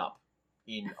played up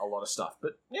in a lot of stuff.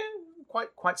 But yeah,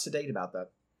 quite sedate about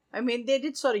that. I mean, they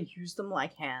did sort of use them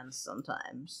like hands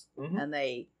sometimes. Mm-hmm. And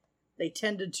they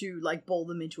tended to, ball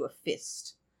them into a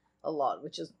fist a lot,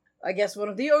 which is, I guess, one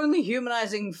of the only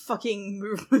humanizing fucking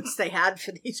movements they had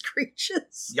for these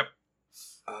creatures. Yep.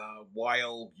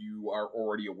 While you are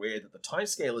already aware that the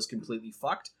timescale is completely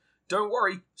fucked, don't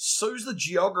worry, so's the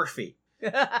geography.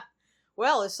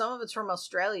 Well, some of it's from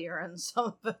Australia and some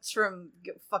of it's from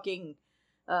fucking...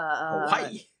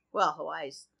 Hawaii. Well,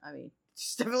 Hawaii's,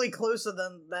 it's definitely closer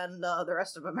than the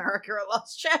rest of America at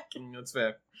last check. That's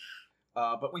fair.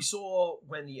 But we saw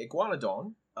when the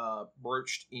Iguanodon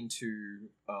broached into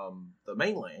the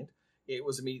mainland, it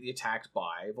was immediately attacked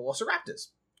by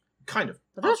velociraptors. Kind of.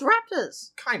 But those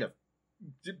raptors! Kind of.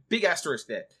 Big asterisk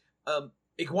there.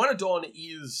 Iguanodon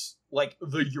is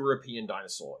the European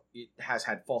dinosaur. It has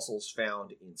had fossils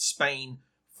found in Spain,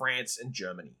 France, and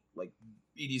Germany.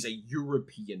 It is a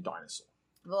European dinosaur.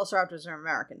 Velociraptors are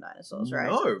American dinosaurs, right?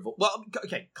 No. Well,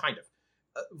 okay, kind of.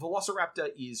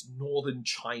 Velociraptor is northern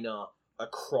China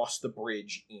across the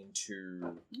bridge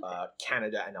into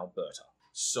Canada and Alberta.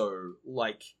 So,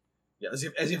 as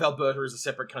if Alberta is a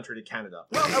separate country to Canada.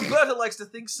 Well, Alberta likes to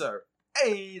think so.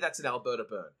 Hey, that's an Alberta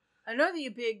burn. I know that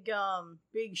your big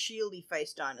shieldy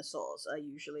faced dinosaurs are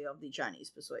usually of the Chinese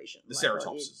persuasion. The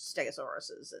ceratopses.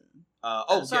 Stegosauruses and...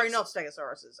 not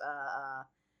Stegosauruses.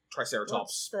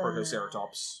 Triceratops,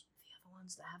 Protoceratops. The other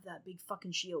ones that have that big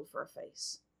fucking shield for a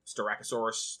face.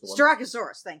 Styracosaurus.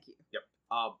 Styracosaurus, thank you. Yep.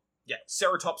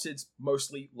 Ceratopsids,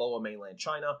 mostly lower mainland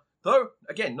China. Though,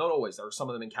 again, not always. There are some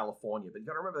of them in California. But you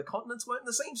gotta remember, the continents weren't in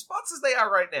the same spots as they are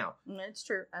right now. It's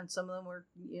true. And some of them were,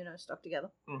 stuck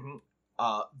together. Mm-hmm.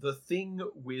 The thing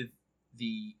with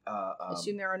the... I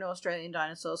assume there are no Australian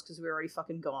dinosaurs because we were already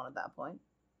fucking gone at that point.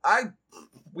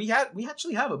 We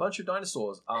actually have a bunch of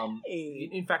dinosaurs. Hey.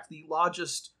 In fact, the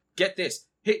largest... Get this.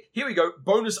 Here we go.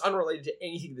 Bonus unrelated to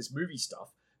anything of this movie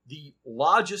stuff. The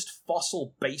largest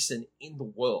fossil basin in the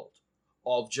world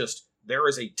of just... There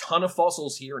is a ton of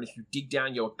fossils here, and if you dig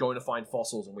down, you're going to find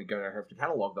fossils, and we're going to have to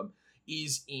catalogue them,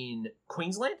 is in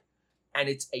Queensland, and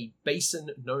it's a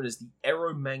basin known as the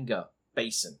Eromanga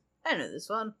Basin. I know this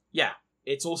one. Yeah.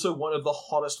 It's also one of the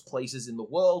hottest places in the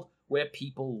world where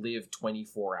people live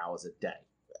 24 hours a day.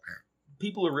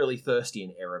 People are really thirsty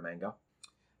in Eromanga.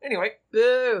 Anyway.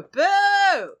 Boo!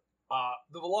 Boo!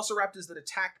 The velociraptors that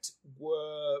attacked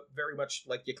were very much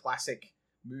like your classic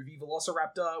movie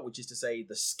velociraptor, which is to say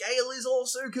the scale is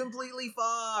also completely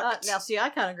fucked. Now, see, I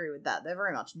can't agree with that. They're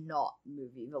very much not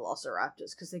movie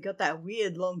velociraptors, because they got that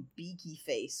weird long beaky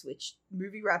face, which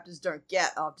movie raptors don't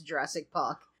get after Jurassic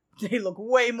Park. They look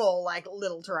way more like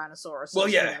little Tyrannosaurus. Well,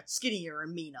 yeah. Skinnier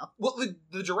and meaner. Well,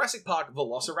 the Jurassic Park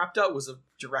velociraptor was a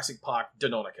Jurassic Park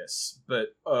Deinonychus,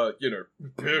 but, But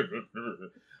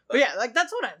yeah,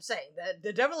 that's what I'm saying.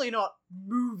 They're definitely not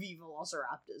movie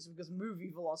velociraptors, because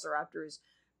movie velociraptor is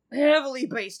heavily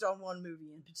based on one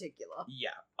movie in particular.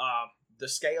 Yeah. The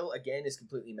scale, again, is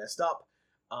completely messed up.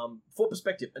 For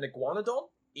perspective, an iguanodon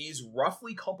is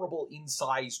roughly comparable in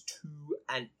size to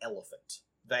an elephant.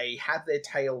 They have their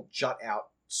tail jut out,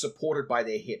 supported by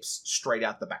their hips, straight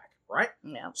out the back, right?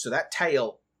 Yeah. So that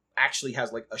tail actually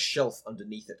has, a shelf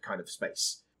underneath it kind of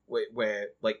space, where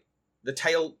the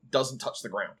tail doesn't touch the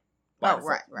ground.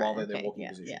 Right. While they're in their walking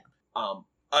position. Yeah.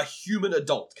 A human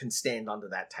adult can stand under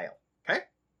that tail. Okay?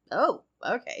 Oh,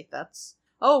 okay.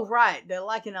 Oh, right. They're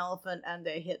like an elephant, and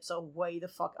their hips are way the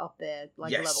fuck up there,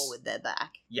 yes. level with their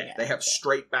back. Yeah, they have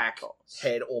straight back,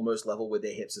 head almost level with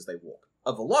their hips as they walk.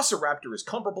 A velociraptor is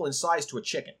comparable in size to a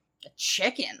chicken. A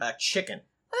chicken? A chicken.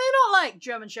 Are they not,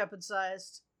 German Shepherd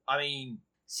sized? I mean...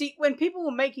 See, when people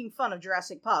were making fun of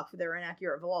Jurassic Park for their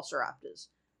inaccurate velociraptors,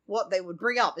 what they would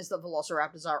bring up is that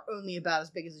velociraptors are only about as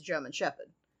big as a German Shepherd.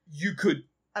 You could...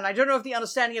 And I don't know if the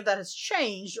understanding of that has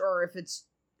changed, or if it's...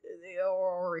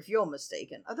 or if you're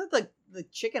mistaken. I thought the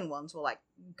chicken ones were like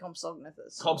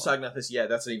Compsognathus. Compsognathus, yeah,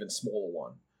 that's an even smaller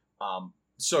one.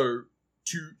 So,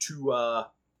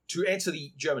 to answer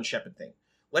the German Shepherd thing,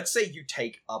 let's say you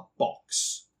take a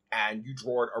box and you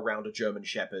draw it around a German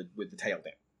Shepherd with the tail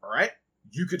down, alright?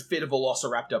 You could fit a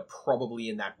Velociraptor probably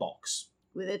in that box.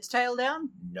 With its tail down?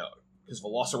 No, because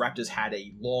Velociraptors had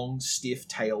a long, stiff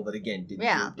tail that, again, didn't droop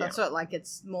down. That's what, like,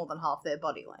 it's more than half their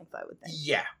body length, I would think.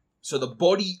 Yeah. So the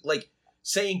body, like,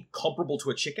 saying comparable to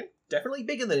a chicken, definitely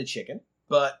bigger than a chicken,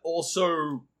 but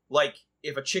also, like,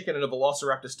 if a chicken and a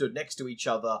Velociraptor stood next to each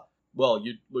other, well,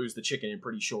 you'd lose the chicken in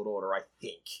pretty short order, I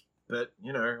think. But,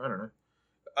 I don't know.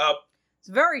 It's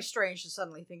very strange to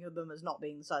suddenly think of them as not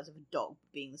being the size of a dog,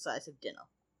 but being the size of dinner.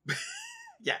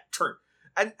 Yeah, true.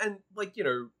 And like,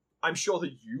 I'm sure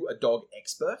that you, a dog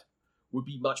expert, would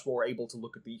be much more able to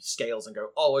look at the scales and go,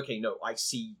 oh, okay, no, I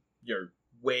see,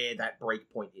 where that break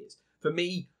point is. For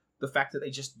me, the fact that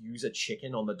they just use a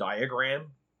chicken on the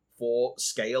diagram for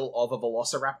scale of a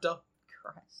Velociraptor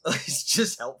is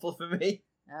just helpful for me.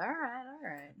 All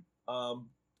right.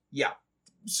 Yeah.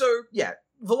 So, yeah,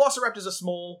 Velociraptors are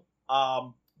small.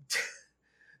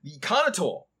 The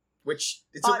Carnotaur, which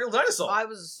it's a real dinosaur. I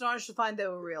was astonished to find they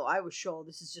were real. I was sure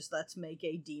this is just let's make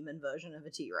a demon version of a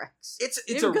T-Rex. It's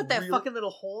got their fucking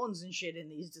little horns and shit in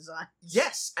these designs.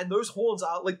 Yes, and those horns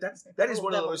are like that is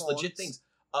one of the most legit things.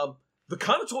 The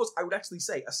Carnotaurs, I would actually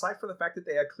say, aside from the fact that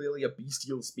they are clearly a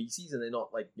bestial species and they're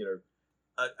not like,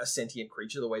 a sentient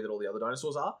creature the way that all the other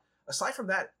dinosaurs are, aside from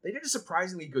that, they did a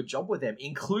surprisingly good job with them,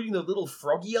 including the little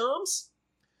froggy arms.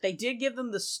 They did give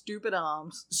them the stupid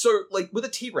arms. So, like, with a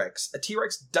T-Rex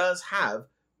does have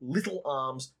little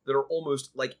arms that are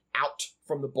almost, like, out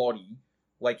from the body,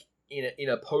 like, in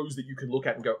a pose that you can look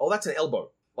at and go, oh, that's an elbow.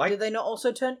 Like, do they not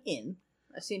also turn in?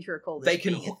 I seem to recall this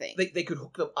being a thing. They could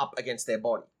hook them up against their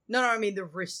body. No, I mean the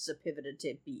wrists are pivoted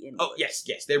to be in. Oh, yes,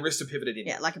 their wrists are pivoted in.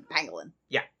 Yeah, like a pangolin.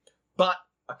 Yeah. But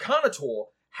a Carnotaur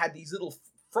had these little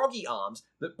froggy arms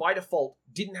that by default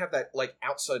didn't have that, like,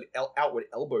 outward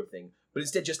elbow thing, but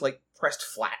instead just, like, pressed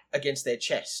flat against their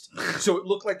chest. So it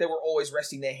looked like they were always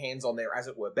resting their hands on their, as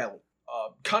it were, belly.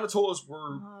 Carnotaurs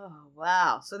were... Oh,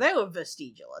 wow. So they were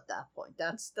vestigial at that point.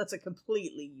 That's a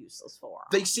completely useless form.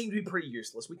 They seem to be pretty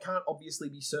useless. We can't obviously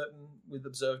be certain with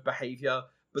observed behavior,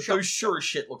 but those sure as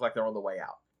shit look like they're on the way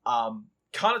out.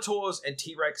 Carnotaurs and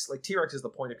T-Rex, like, T-Rex is the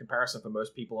point of comparison for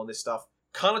most people on this stuff.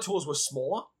 Carnotaurs were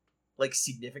smaller, like,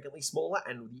 significantly smaller,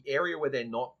 and the area where they're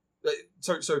not...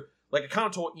 So like, a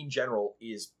Carnotaur in general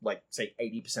is, like, say,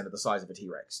 80% of the size of a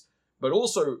T-Rex. But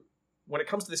also, when it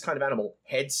comes to this kind of animal,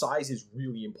 head size is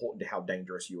really important to how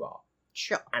dangerous you are.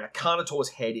 Sure. And a Carnotaur's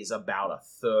head is about a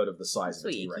third of the size of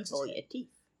a T-Rex's So you keep all head. your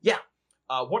teeth. Yeah.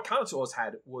 What Carnotaurs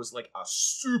had was, like, a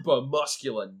super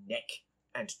muscular neck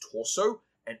and torso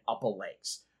and upper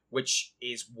legs, which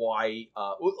is why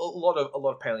a lot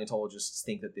of paleontologists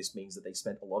think that this means that they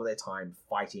spent a lot of their time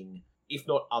fighting, if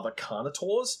not other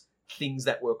Carnotaurs, things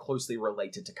that were closely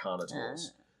related to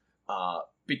Carnotaurs.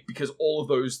 Because all of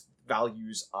those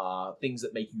values are things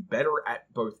that make you better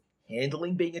at both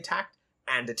handling being attacked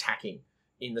and attacking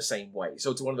in the same way.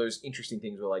 So it's one of those interesting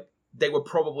things where, like, they were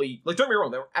probably, like, don't get me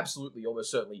wrong, they were absolutely,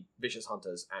 almost certainly vicious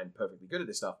hunters and perfectly good at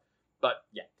this stuff. But,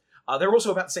 yeah. They're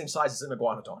also about the same size as an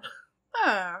iguanodon.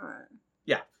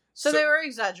 Yeah. So they were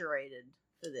exaggerated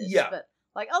for this. Yeah. But,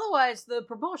 like, otherwise, the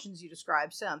proportions you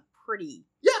described sound pretty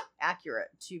accurate,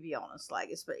 to be honest. Like,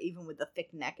 even with the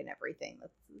thick neck and everything,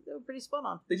 they were pretty spot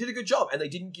on. They did a good job, and they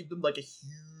didn't give them, like, a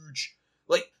huge...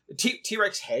 Like,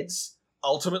 T-Rex heads,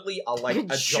 ultimately, are like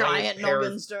a giant pair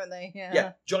noggins, don't they?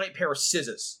 Yeah, giant pair of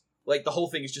scissors. Like, the whole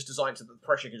thing is just designed so that the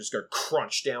pressure can just go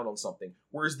crunch down on something.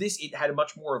 Whereas this, it had a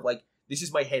much more of, like, this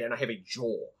is my head, and I have a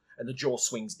jaw, and the jaw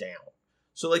swings down.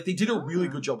 So, like, they did a really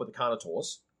good job with the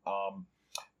Carnotaurs.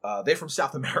 They're from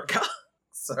South America,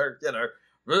 so,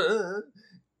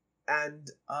 and,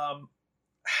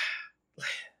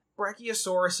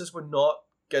 Brachiosauruses were not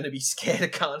going to be scared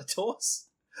of Carnotaurs.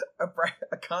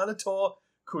 A Carnotaur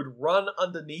could run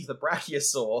underneath a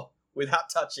Brachiosaur without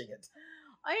touching it.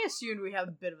 I assumed we have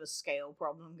a bit of a scale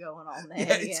problem going on there.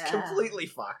 Yeah, it's completely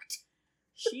fucked.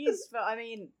 I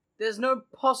mean, there's no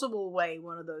possible way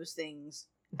one of those things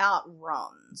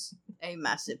outruns a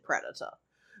massive predator.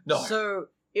 No. So,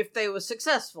 if they were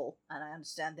successful, and I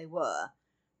understand they were,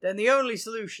 then the only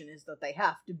solution is that they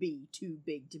have to be too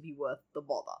big to be worth the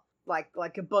bother.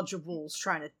 Like a bunch of wolves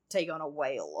trying to take on a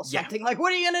whale or something. Yeah. Like,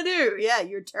 what are you gonna do? Yeah,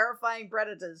 you're terrifying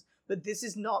predators, but this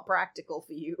is not practical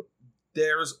for you.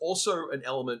 There's also an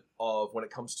element of, when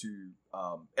it comes to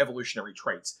evolutionary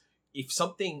traits,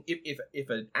 if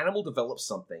an animal develops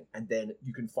something and then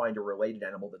you can find a related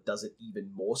animal that does it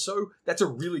even more so, that's a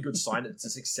really good sign that it's a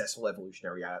successful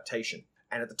evolutionary adaptation.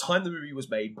 And at the time the movie was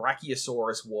made,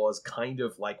 Brachiosaurus was kind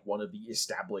of like one of the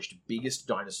established biggest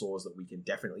dinosaurs that we can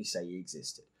definitely say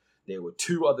existed. There were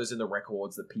two others in the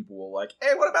records that people were like,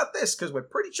 hey, what about this? Because we're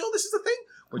pretty sure this is a thing,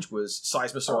 which was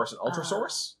Seismosaurus and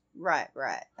Ultrasaurus. Right.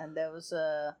 And there was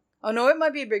a... Oh, no, it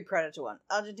might be a big predator one.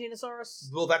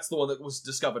 Argentinosaurus? Well, that's the one that was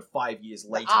discovered 5 years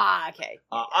later. Okay.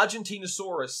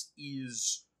 Argentinosaurus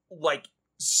is, like,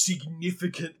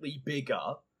 significantly bigger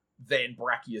than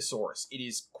Brachiosaurus. It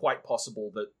is quite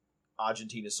possible that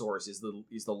Argentinosaurus is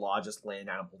the largest land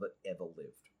animal that ever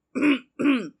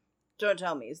lived. Don't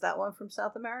tell me. Is that one from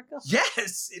South America?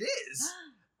 Yes, it is.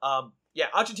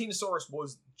 Argentinosaurus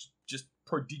was just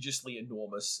prodigiously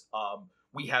enormous.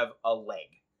 We have a leg.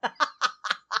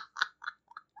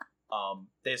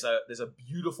 There's a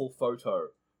beautiful photo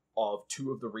of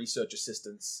two of the research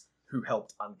assistants who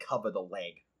helped uncover the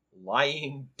leg,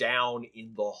 lying down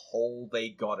in the hole they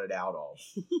got it out of.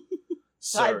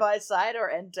 Side by side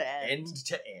or end to end? End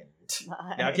to end.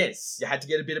 Nice. Now again, you had to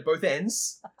get a bit of both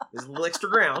ends. There's a little extra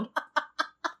ground.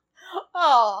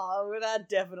 Oh, that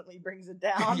definitely brings it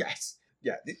down. Yes.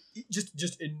 Yeah,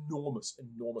 just enormous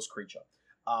creature.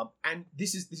 And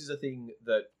this is a thing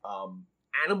that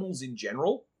animals in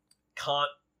general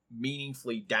can't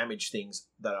meaningfully damage things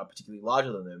that are particularly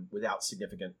larger than them without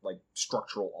significant, like,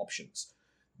 structural options.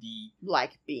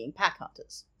 Like being pack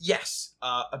hunters. Yes.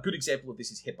 A good example of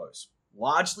this is hippos.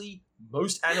 Largely,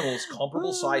 most animals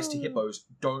comparable size to hippos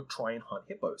don't try and hunt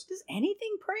hippos. Does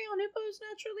anything prey on hippos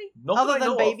naturally? Not Other that I than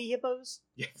know baby hippos?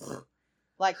 Yeah.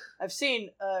 Like, I've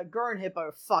seen a grown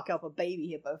hippo fuck up a baby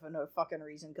hippo for no fucking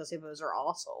reason because hippos are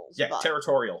assholes. Yeah,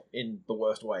 territorial in the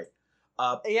worst way.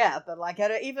 Yeah, but like,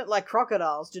 even like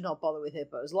crocodiles do not bother with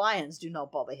hippos. Lions do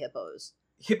not bother hippos.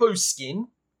 Hippo's skin,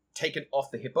 taken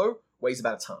off the hippo, weighs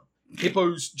about a ton.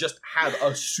 Hippos just have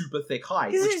a super thick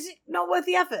hide. It's not worth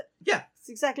the effort. Yeah. That's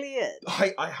exactly it.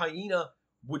 A hyena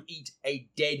would eat a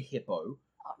dead hippo,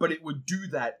 but it would do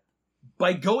that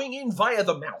by going in via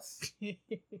the mouth.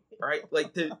 Right?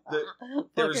 Like, there is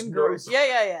Fucking no... gross.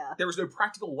 Yeah. There is no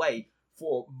practical way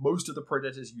for most of the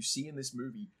predators you see in this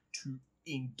movie to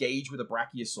engage with a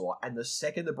brachiosaur, and the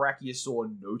second the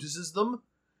brachiosaur notices them,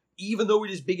 even though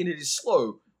it is big and it is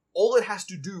slow, all it has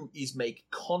to do is make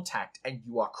contact and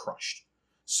you are crushed.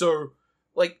 So,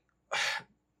 like,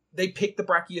 they picked the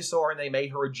brachiosaur and they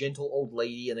made her a gentle old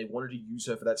lady and they wanted to use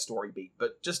her for that story beat,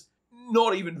 but just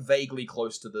not even vaguely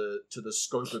close to the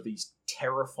scope of these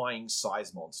terrifying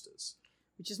size monsters.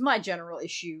 Which is my general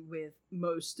issue with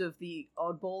most of the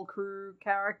Oddball Crew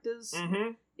characters,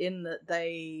 in that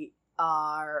they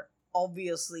are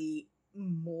obviously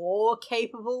more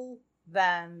capable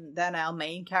than our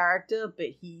main character, but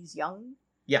he's young.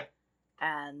 Yeah.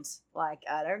 And, like,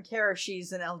 I don't care if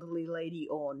she's an elderly lady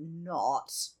or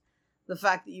not. The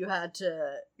fact that you had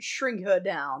to shrink her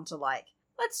down to, like,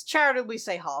 let's charitably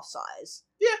say half size.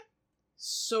 Yeah.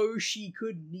 So she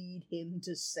could need him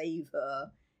to save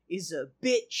her is a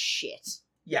bit shit.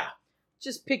 Yeah.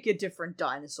 Just pick a different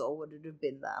dinosaur, would it have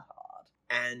been that hard?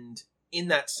 And in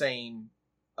that same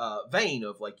vein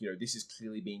of, like, this is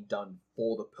clearly being done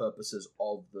for the purposes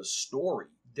of the story,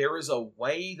 there is a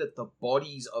way that the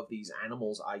bodies of these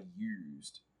animals are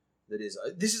used that is...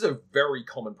 this is a very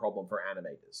common problem for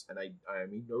animators, and I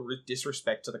mean no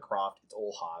disrespect to the craft, it's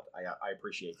all hard, I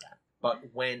appreciate that. But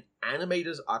when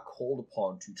animators are called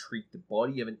upon to treat the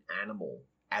body of an animal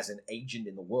as an agent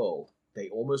in the world, they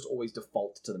almost always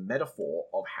default to the metaphor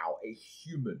of how a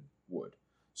human would.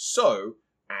 So,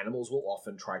 animals will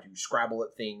often try to scrabble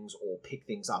at things or pick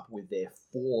things up with their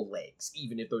forelegs,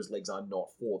 even if those legs are not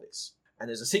for this. And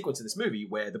there's a sequence in this movie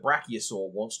where the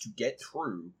brachiosaur wants to get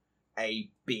through a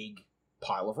big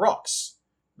pile of rocks,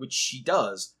 which she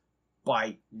does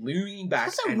by leaning back.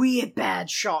 That's a weird bad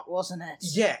shot, wasn't it?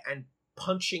 Yeah, and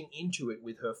punching into it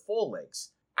with her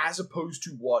forelegs, as opposed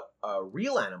to what a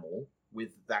real animal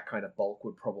with that kind of bulk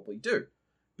would probably do.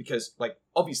 Because, like,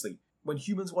 obviously, when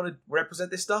humans want to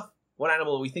represent this stuff, what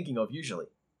animal are we thinking of usually?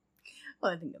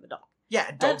 Well, I think of a dog. Yeah,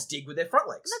 dogs dig with their front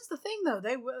legs. That's the thing, though.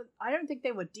 I don't think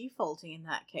they were defaulting in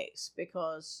that case,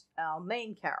 because our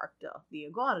main character, the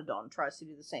Iguanodon, tries to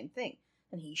do the same thing,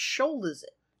 and he shoulders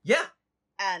it. Yeah.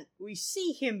 And we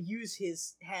see him use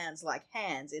his hands like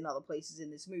hands in other places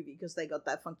in this movie, because they got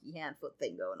that funky hand-foot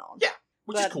thing going on. Yeah,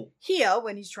 which is cool. Here,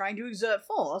 when he's trying to exert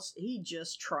force, he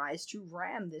just tries to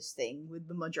ram this thing with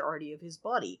the majority of his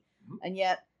body. Mm-hmm. And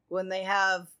yet, when they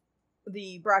have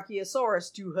the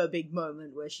Brachiosaurus do her big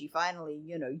moment where she finally,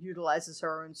 utilizes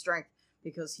her own strength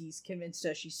because he's convinced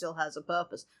her she still has a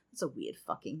purpose. That's a weird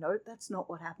fucking note. That's not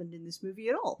what happened in this movie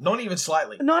at all. Not even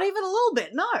slightly. Not even a little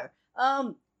bit,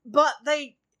 no. But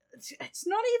it's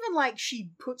not even like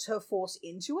she puts her force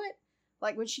into it.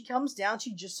 Like, when she comes down,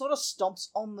 she just sort of stomps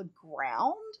on the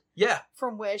ground. Yeah.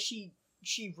 From where she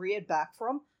reared back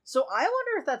from. So I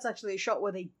wonder if that's actually a shot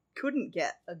where they couldn't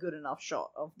get a good enough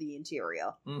shot of the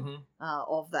interior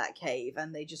of that cave,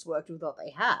 and they just worked with what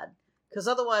they had. Because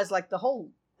otherwise, like, the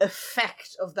whole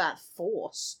effect of that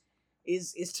force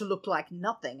is to look like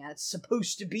nothing, and it's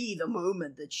supposed to be the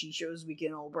moment that she shows we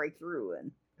can all break through.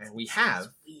 And we have,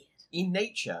 in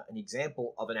nature, an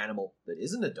example of an animal that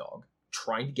isn't a dog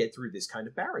trying to get through this kind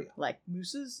of barrier. Like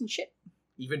mooses and shit.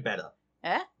 Even better.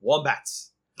 Eh?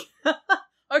 Wombats.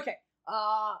 Okay.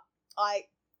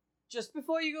 Just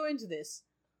before you go into this,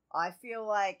 I feel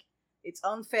like it's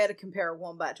unfair to compare a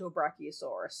wombat to a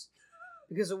brachiosaurus.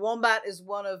 Because a wombat is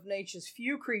one of nature's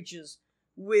few creatures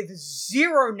with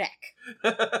zero neck.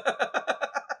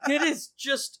 It is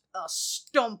just a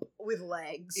stump with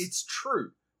legs. It's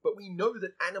true, but we know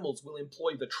that animals will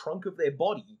employ the trunk of their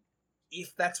body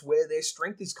if that's where their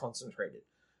strength is concentrated.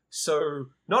 So,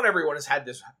 not everyone has had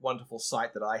this wonderful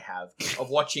sight that I have of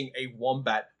watching a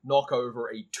wombat knock over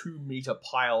a 2-meter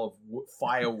pile of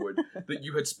firewood that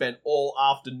you had spent all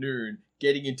afternoon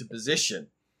getting into position.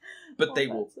 But they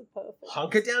will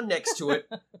hunker down next to it,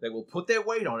 they will put their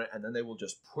weight on it, and then they will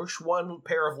just push one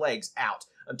pair of legs out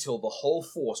until the whole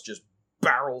force just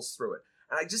barrels through it.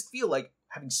 And I just feel like,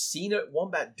 having seen a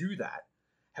wombat do that,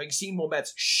 having seen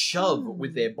wombats shove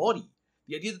with their body,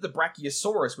 the idea that the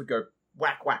Brachiosaurus would go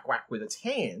whack, whack, whack with its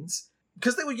hands,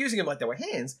 because they were using them like they were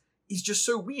hands, is just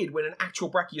so weird when an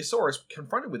actual Brachiosaurus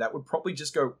confronted with that would probably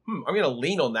just go, I'm going to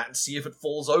lean on that and see if it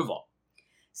falls over.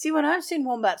 See, when I've seen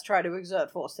wombats try to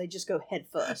exert force, they just go head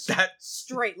first. That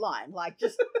straight line. Like,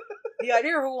 just the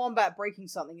idea of a wombat breaking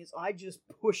something is I just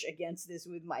push against this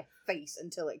with my face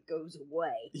until it goes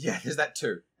away. Yeah, there's that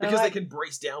too. Because they can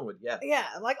brace downward, yeah. Yeah,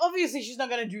 like, obviously she's not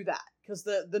going to do that, because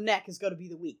the neck has got to be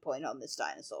the weak point on this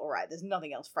dinosaur, right? There's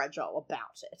nothing else fragile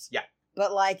about it. Yeah.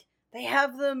 But, like, they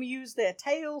have them use their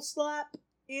tail slap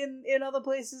in other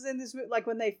places in this movie. Like,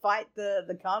 when they fight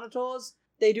the Carnotaurs,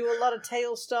 they do a lot of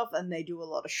tail stuff, and they do a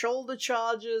lot of shoulder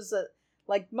charges.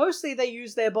 Like, mostly they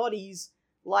use their bodies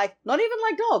like, not even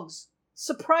like dogs.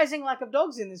 Surprising lack of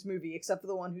dogs in this movie, except for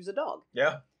the one who's a dog.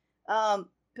 Yeah.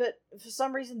 But for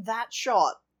some reason, that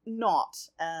shot,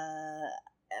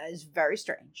 is very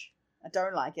strange. I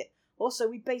don't like it. Also,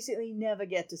 we basically never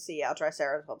get to see our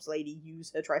Triceratops lady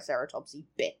use her Triceratopsy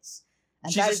bits.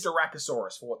 And she's a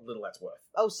Styracosaurus, for what little that's worth.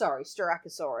 Oh, sorry,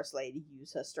 Styracosaurus lady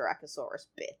use her Styracosaurus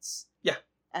bits. Yeah.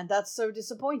 And that's so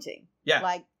disappointing. Yeah.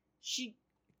 Like,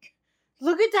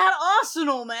 look at that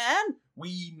arsenal, man!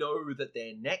 We know that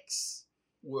their necks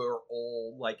were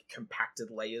all, like, compacted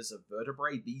layers of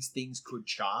vertebrae. These things could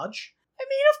charge. I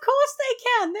mean, of course they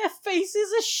can! Their face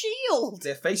is a shield!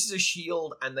 Their face is a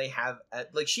shield, and they have,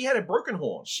 she had a broken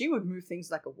horn. She would move things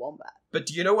like a wombat. But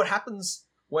do you know what happens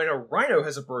when a rhino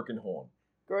has a broken horn?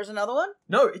 Grows another one?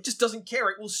 No, it just doesn't care.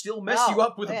 It will still mess you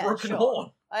up with a broken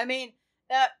horn. I mean,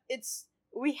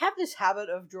 we have this habit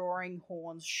of drawing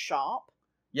horns sharp.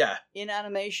 Yeah. In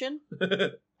animation.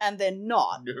 And they're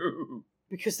not. No.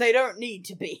 Because they don't need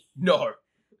to be. No.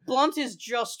 Blunt is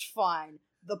just fine.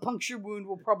 The puncture wound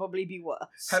will probably be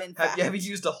worse. Have you ever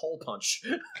used a hole punch?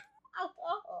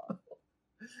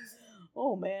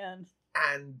 Oh, man.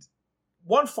 And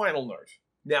one final note.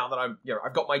 Now that I've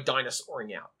got my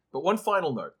dinosauring out. But one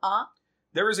final note.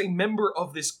 There is a member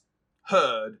of this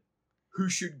herd who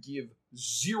should give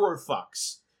zero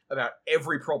fucks about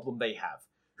every problem they have.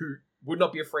 Who would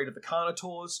not be afraid of the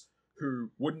Carnotaurs.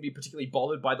 Who wouldn't be particularly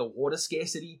bothered by the water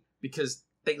scarcity because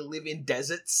they live in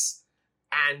deserts.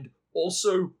 And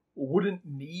also wouldn't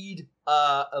need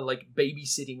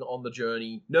babysitting on the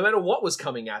journey, no matter what was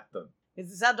coming at them. Is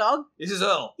this our dog? This is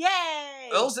Earl. Yay!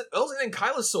 Earl's an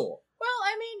ankylosaur. Well,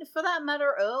 I mean, for that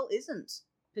matter, Earl isn't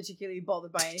particularly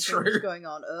bothered by anything that's going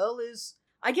on. Earl is...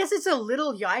 I guess it's a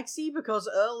little yikesy because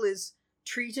Earl is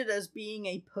treated as being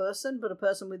a person, but a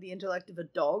person with the intellect of a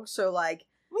dog, so, like...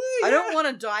 I don't want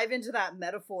to dive into that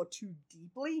metaphor too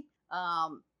deeply,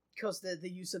 because the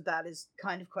use of that is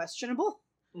kind of questionable.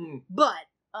 But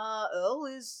Earl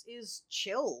is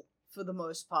chill for the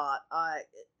most part.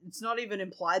 It's not even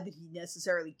implied that he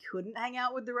necessarily couldn't hang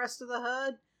out with the rest of the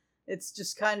herd. It's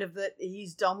just kind of that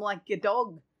he's dumb like a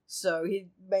dog, so he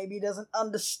maybe doesn't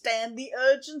understand the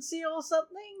urgency or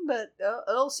something. But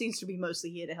Earl seems to be mostly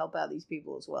here to help out these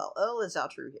people as well. Earl is our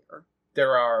true hero.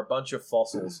 there are a bunch of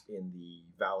fossils in the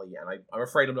valley, and I'm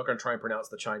afraid I'm not going to try and pronounce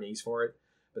the Chinese for it,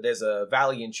 but there's a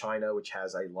valley in China which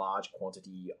has a large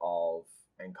quantity of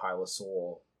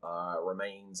ankylosaur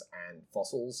remains and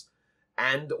fossils,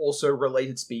 and also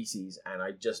related species. And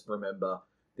I just remember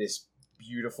this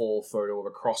beautiful photo of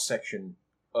a cross-section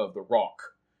of the rock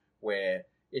where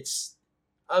it's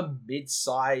a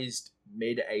mid-sized,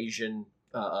 mid-Asian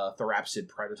therapsid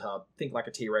predator, think like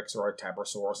a T-Rex or a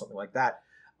Tabrasaur or something like that,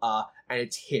 and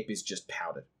its hip is just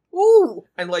powdered. Ooh!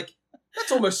 And, like,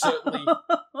 that's almost certainly...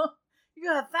 You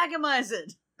gotta thagamize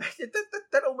it!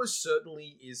 that almost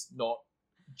certainly is not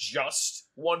just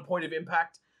one point of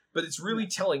impact, but it's really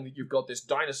telling that you've got this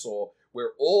dinosaur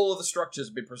where all of the structures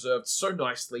have been preserved so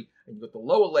nicely, and you've got the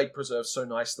lower leg preserved so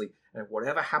nicely, and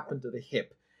whatever happened to the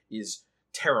hip is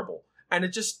terrible. And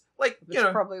it just, like,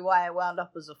 That's probably why I wound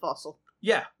up as a fossil.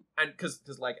 Yeah, and because,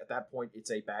 like, at that point,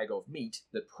 it's a bag of meat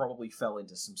that probably fell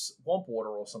into some swamp water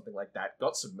or something like that,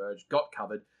 got submerged, got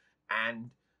covered, and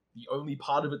the only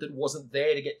part of it that wasn't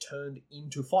there to get turned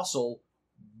into fossil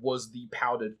was the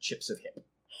powdered chips of hip.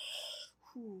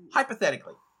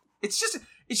 Hypothetically. It's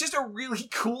just a really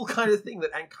cool kind of thing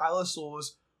that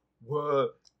ankylosaurs were...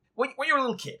 When you're a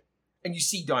little kid, and you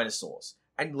see dinosaurs,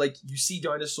 and, like, you see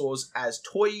dinosaurs as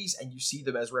toys, and you see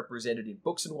them as represented in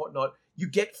books and whatnot, you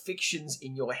get fictions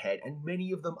in your head, and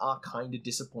many of them are kind of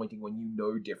disappointing when you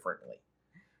know differently.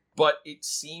 But it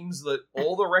seems that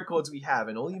all the records we have,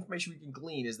 and all the information we can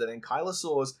glean, is that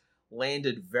ankylosaurs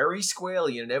landed very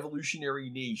squarely in an evolutionary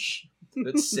niche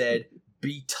that said,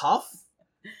 be tough,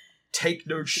 take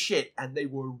no shit, and they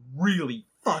were really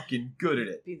fucking good at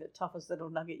it. Be the toughest little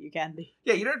nugget you can be.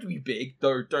 Yeah, you don't have to be big,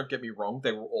 though don't get me wrong,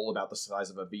 they were all about the size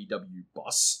of a VW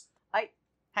bus.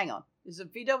 Hang on. Is a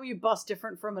VW bus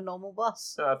different from a normal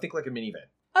bus? Think like a minivan.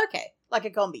 Okay, like a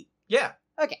combi. Yeah.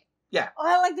 Okay. Yeah. Oh,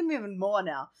 I like them even more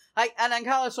now. And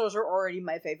ankylosaurs are already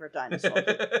my favorite dinosaur.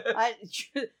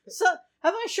 So,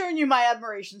 have I shown you my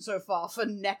admiration so far for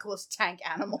necklace tank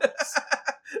animals?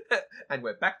 And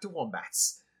we're back to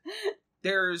wombats.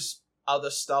 There's other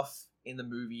stuff in the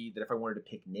movie that if I wanted to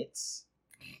pick nits,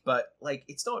 but, like,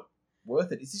 it's not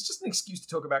worth it. It's just an excuse to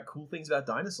talk about cool things about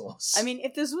dinosaurs. I mean,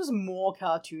 if this was more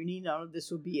cartoony, none of this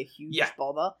would be a huge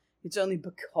bother. It's only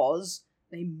because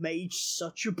they made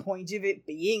such a point of it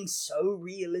being so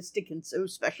realistic and so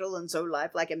special and so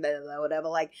lifelike and blah, blah, blah, whatever.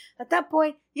 Like, at that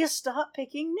point, you start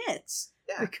picking nits.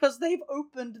 Yeah. Because they've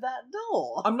opened that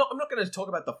door. I'm not going to talk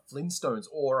about the Flintstones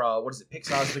or, what is it,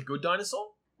 Pixar's The Good Dinosaur?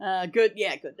 Good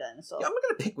dinosaur. Yeah, I'm not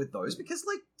going to pick with those because,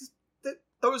 like,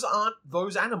 those aren't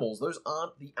those animals. Those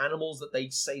aren't the animals that they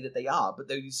say that they are, but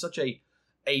there's such a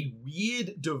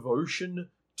weird devotion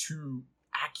to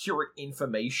accurate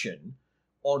information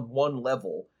on one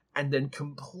level and then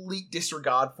complete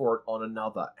disregard for it on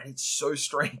another, and it's so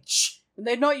strange. And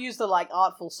they'd not use the, like,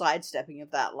 artful sidestepping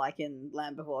of that, like in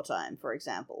Land Before Time, for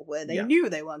example, where they knew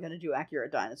they weren't going to do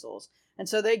accurate dinosaurs, and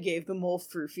so they gave them more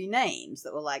froofy names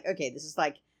that were like, okay, this is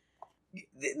like,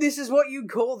 this is what you'd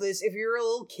call this if you're a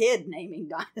little kid naming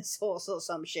dinosaurs or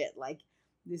some shit. Like,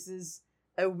 this is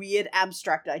a weird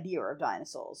abstract idea of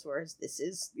dinosaurs, whereas this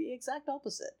is the exact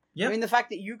opposite. Yep. I mean, the fact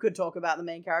that you could talk about the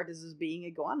main characters as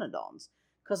being iguanodons,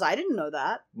 because I didn't know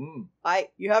that.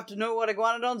 You have to know what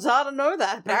iguanodons are to know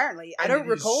that, apparently. I don't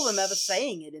recall them ever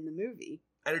saying it in the movie.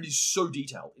 And it is so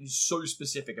detailed. It is so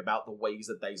specific about the ways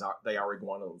that they are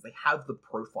iguanodons. They have the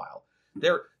profile.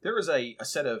 There is a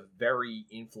set of very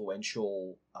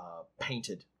influential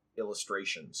painted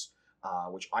illustrations,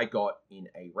 which I got in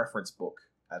a reference book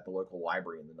at the local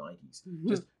library in the 90s. Mm-hmm.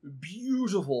 Just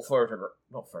beautiful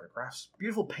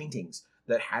beautiful paintings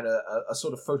that had a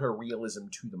sort of photorealism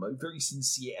to them, a very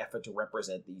sincere effort to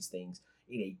represent these things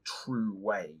in a true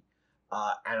way.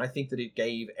 And I think that it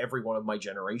gave everyone of my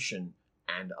generation,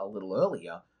 and a little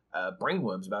earlier,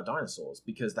 brainworms about dinosaurs,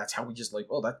 because that's how we just like,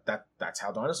 oh, that's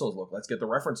how dinosaurs look. Let's get the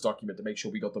reference document to make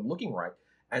sure we got them looking right.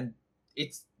 And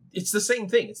it's the same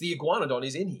thing. It's the iguanodon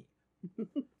is in here.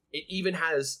 It even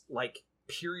has, like,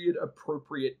 period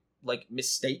appropriate, like,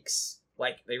 mistakes.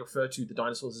 Like, they refer to the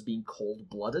dinosaurs as being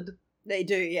cold-blooded. They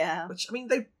do, yeah. Which, I mean,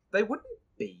 they wouldn't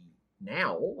be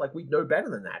now. Like, we'd know better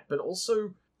than that. But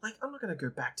also, like, I'm not going to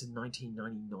go back to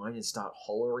 1999 and start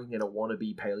hollering at a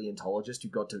wannabe paleontologist who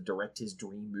got to direct his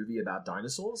dream movie about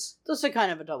dinosaurs. It's also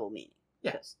kind of a double meaning.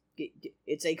 Yeah.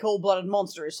 It's a cold-blooded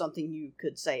monster is something you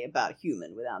could say about a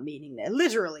human without meaning they're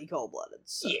literally cold-blooded.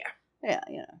 So, yeah,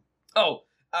 you know. Oh,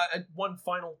 and one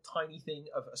final tiny thing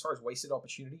as far as wasted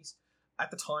opportunities.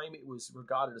 At the time, it was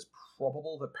regarded as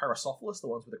probable that Parasophilus, the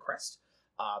ones with the crest,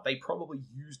 they probably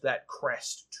used that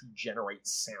crest to generate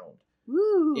sound.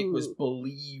 Ooh. It was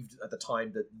believed at the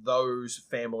time that those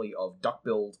family of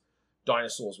duck-billed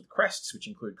dinosaurs with crests, which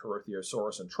include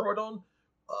Corythosaurus and Troodon,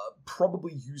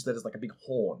 probably used that as like a big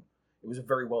horn. It was a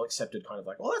very well accepted kind of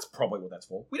like, well, that's probably what that's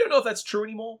for. We don't know if that's true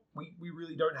anymore. We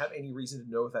really don't have any reason to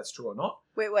know if that's true or not.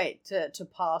 Wait, to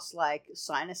pass like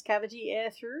sinus cavity air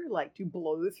through, like to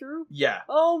blow through? Yeah.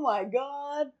 Oh my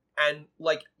god. And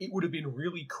like it would have been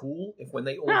really cool if when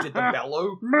they all did the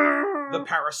bellow, the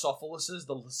Parasopholuses,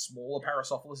 the smaller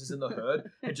Parasopholuses in the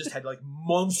herd, had just had like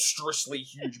monstrously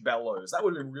huge bellows. That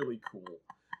would have been really cool.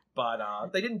 But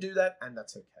they didn't do that, and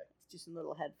that's okay. It's just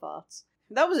little head farts.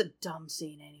 That was a dumb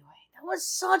scene anyway. That was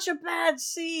such a bad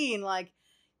scene. Like,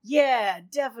 yeah,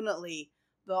 definitely.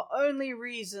 The only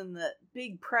reason that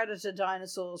big predator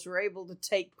dinosaurs were able to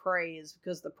take prey is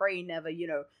because the prey never,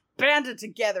 banded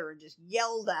together and just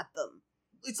yelled at them.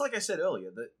 It's like I said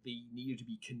earlier, that they needed to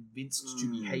be convinced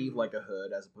to behave like a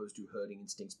herd as opposed to herding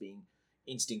instincts being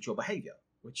instinctual behavior.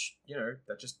 Which,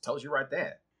 that just tells you right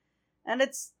there. And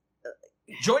it's...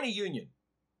 Join a union.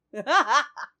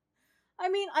 I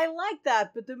mean, I like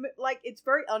that, but it's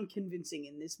very unconvincing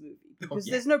in this movie because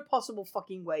there's no possible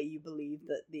fucking way you believe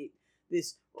that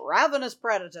this ravenous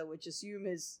predator, which assume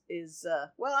is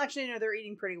well, actually, no, they're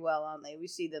eating pretty well, aren't they? We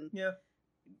see them. Yeah.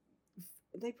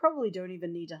 They probably don't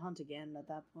even need to hunt again at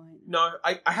that point. No,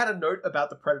 I had a note about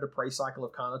the predator-prey cycle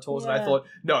of carnivores, and I thought,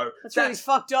 no, that's really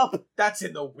fucked up. That's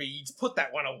in the weeds. Put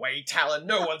that one away, Talon.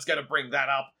 No one's going to bring that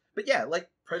up. But yeah, like,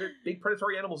 big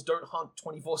predatory animals don't hunt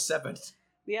 24/7.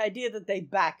 The idea that they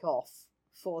back off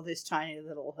for this tiny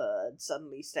little herd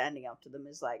suddenly standing up to them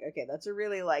is like, okay, that's a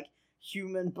really, like,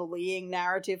 human bullying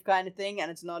narrative kind of thing, and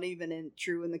it's not even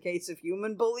true in the case of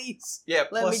human bullies. Yeah,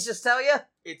 Let me just tell you.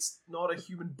 It's not a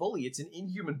human bully, it's an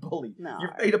inhuman bully. No.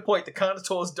 You've made a point, the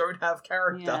carnivores don't have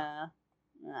character. Yeah.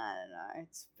 I don't know,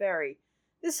 it's very...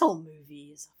 This whole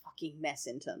movie is a fucking mess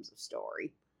in terms of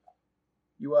story.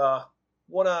 You,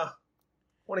 wanna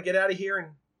get out of here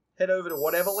and head over to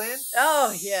whatever land?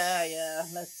 Oh, yeah.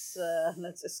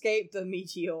 Let's escape the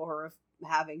meteor of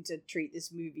having to treat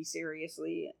this movie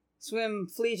seriously.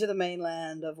 Flee to the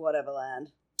mainland of whatever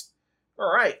land.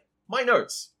 Alright, my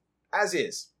notes. As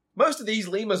is. Most of these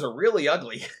lemurs are really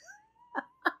ugly.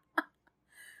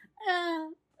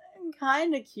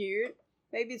 Kinda cute.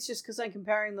 Maybe it's just because I'm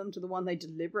comparing them to the one they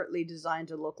deliberately designed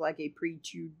to look like a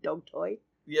pre-chewed dog toy.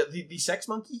 Yeah, the sex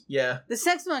monkey? Yeah. The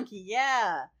sex monkey,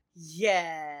 yeah.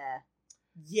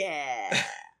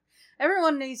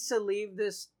 Everyone needs to leave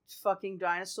this fucking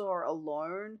dinosaur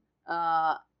alone,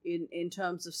 in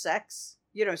terms of sex.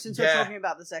 Since we're talking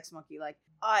about the sex monkey, like,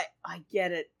 I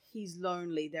get it. He's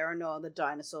lonely. There are no other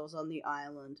dinosaurs on the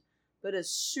island. But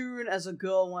as soon as a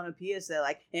girl one appears, they're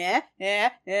like,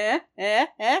 the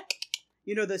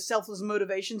selfless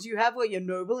motivations you have where you're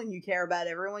noble and you care about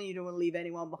everyone, you don't want to leave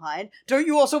anyone behind. Don't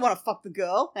you also want to fuck the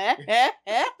girl?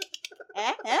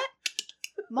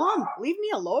 Mom, leave me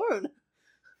alone.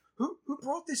 Who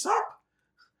brought this up?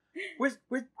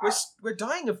 We're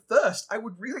dying of thirst. I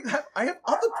have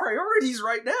other priorities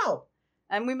right now.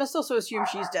 And we must also assume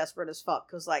she's desperate as fuck,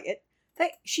 because,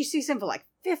 she sees him for,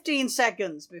 15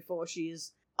 seconds before she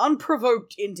is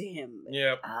unprovoked into him.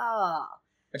 Yeah.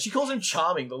 And she calls him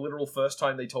charming the literal first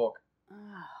time they talk.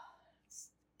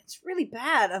 It's really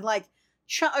bad. And,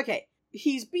 okay,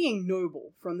 he's being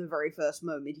noble from the very first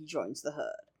moment he joins the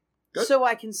herd. Good. So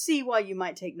I can see why you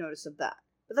might take notice of that.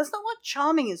 But that's not what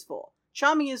charming is for.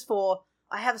 Charming is for,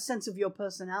 I have a sense of your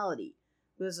personality.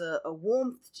 There's a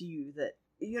warmth to you that,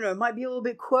 might be a little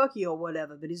bit quirky or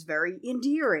whatever, but is very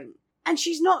endearing. And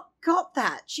she's not got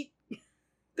that.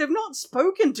 They've not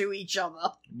spoken to each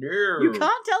other. No. You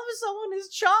can't tell if someone is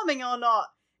charming or not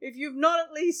if you've not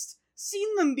at least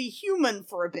seen them be human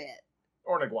for a bit.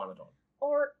 Or an iguanodon.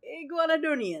 Or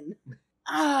iguanodonian.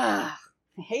 I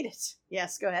hate it.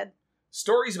 Yes, go ahead.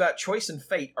 Stories about choice and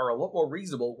fate are a lot more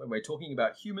reasonable when we're talking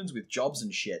about humans with jobs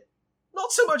and shit.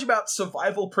 Not so much about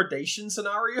survival predation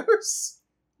scenarios.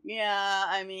 Yeah,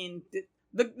 I mean,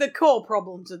 the core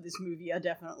problems of this movie are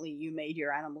definitely you made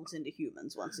your animals into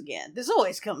humans once again. This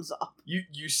always comes up.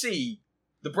 You see,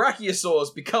 the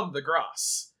brachiosaurs become the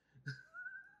grass.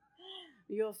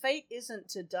 Your fate isn't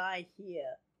to die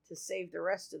here to save the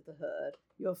rest of the herd.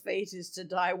 Your fate is to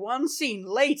die one scene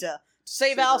later to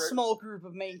save our small group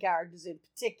of main characters in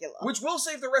particular. Which will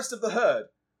save the rest of the herd.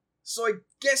 So I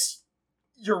guess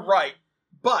you're right,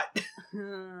 but...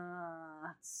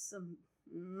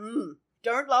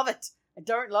 Don't love it. I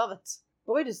don't love it.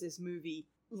 Boy, does this movie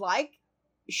like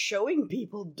showing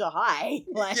people die.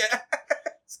 Yeah.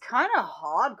 It's kind of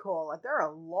hardcore. There are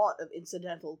a lot of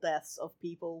incidental deaths of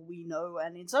people we know,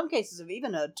 and in some cases have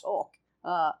even heard talk.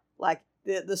 Like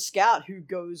the scout who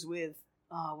goes with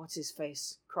what's his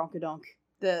face? Kronkadonk.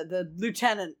 The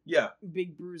lieutenant. Yeah.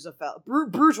 Big bruiser fella.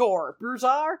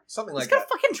 Brutor. Something like It's got that. a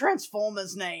fucking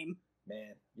Transformers name.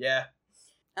 Man. Yeah.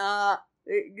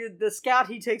 The scout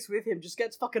he takes with him just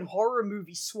gets fucking horror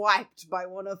movie swiped by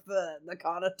one of the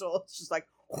Carnotaurs. Just like,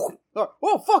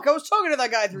 oh fuck, I was talking to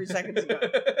that guy 3 seconds ago.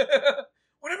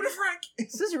 What happened to Frank?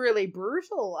 This is really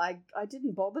brutal. I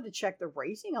didn't bother to check the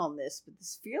rating on this, but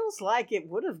this feels like it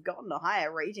would have gotten a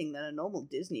higher rating than a normal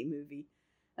Disney movie.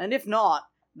 And if not,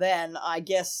 then I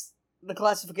guess the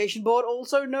classification board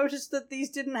also noticed that these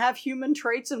didn't have human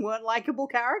traits and weren't likable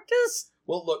characters?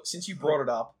 Well, look, since you brought it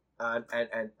up, and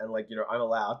like, you know, I'm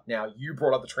allowed, now you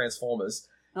brought up the Transformers.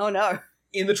 Oh no.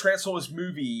 In the Transformers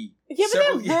movie... Yeah,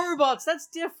 but they're robots, that's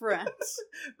different.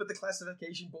 But the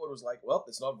classification board was like, well,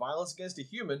 it's not violence against a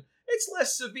human, it's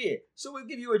less severe, so we'll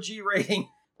give you a G rating.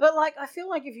 But, like, I feel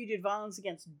like if you did violence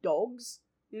against dogs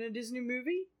in a Disney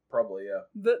movie... Probably, yeah.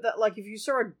 That like, if you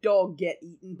saw a dog get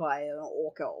eaten by an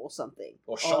orca or something...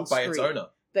 Or shot by its owner.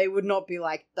 They would not be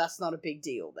like, that's not a big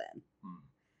deal then.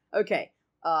 Okay,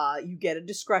 you get a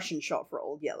discretion shot for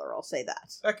Old Yeller, I'll say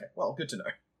that. Okay, well, good to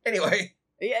know. Anyway...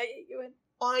 Yeah, you went...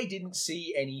 I didn't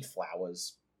see any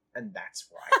flowers, and that's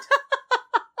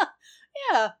right.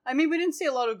 Yeah, I mean, we didn't see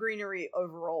a lot of greenery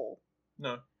overall.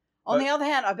 No. On the other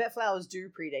hand, I bet flowers do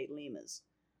predate lemurs.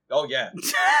 Oh, yeah.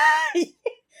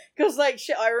 Because, like,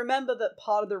 I remember that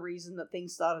part of the reason that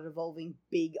things started evolving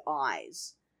big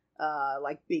eyes,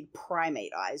 like big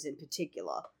primate eyes in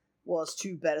particular, was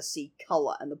to better see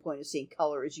color. And the point of seeing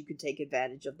color is you could take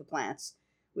advantage of the plants,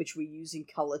 which we use in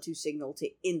color to signal to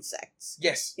insects.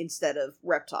 Yes. Instead of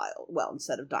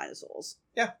instead of dinosaurs.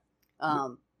 Yeah.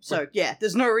 So, yeah,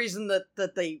 there's no reason that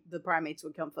the primates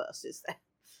would come first, is there?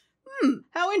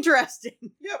 How interesting.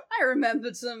 Yep. I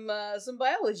remembered some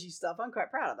biology stuff. I'm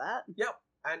quite proud of that. Yep.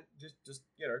 And just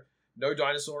you know, no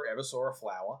dinosaur ever saw a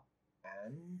flower,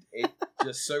 and it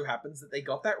just so happens that they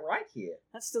got that right here.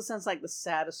 That still sounds like the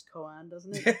saddest koan,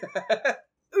 doesn't it?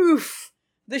 Oof.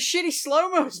 The shitty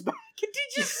slow-mo's back. Did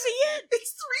you see it?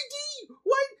 It's 3D!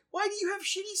 Why do you have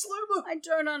shitty slow-mo? I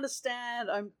don't understand.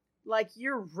 I'm like,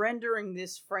 you're rendering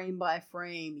this frame by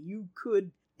frame. You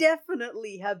could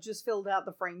definitely have just filled out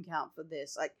the frame count for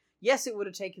this. Like, yes, it would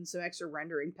have taken some extra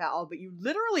rendering power, but you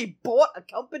literally bought a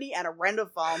company and a render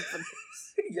farm for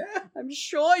this. Yeah. I'm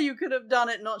sure you could have done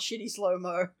it, not shitty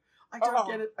slow-mo. I don't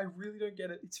get it. I really don't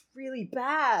get it. It's really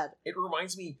bad. It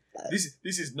reminds me... This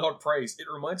is not praise. It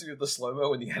reminds me of the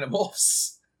slow-mo in the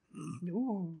Animorphs.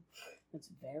 Ooh, that's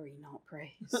very not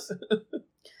praise.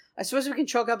 I suppose we can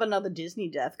chalk up another Disney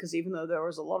death, because even though there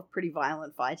was a lot of pretty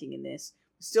violent fighting in this,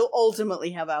 we still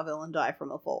ultimately have our villain die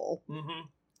from a fall. Mm-hmm.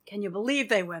 Can you believe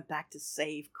they went back to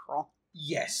save Kron?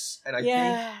 Yes, and I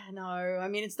think... no, I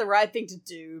mean, it's the right thing to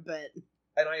do, but...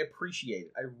 And I appreciate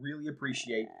it. I really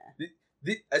appreciate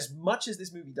as much as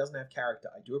this movie doesn't have character,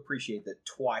 I do appreciate that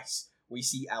twice we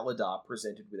see Aladar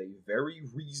presented with a very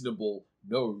reasonable,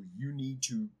 no, you need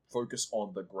to focus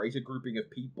on the greater grouping of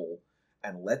people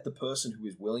and let the person who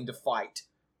is willing to fight,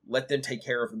 let them take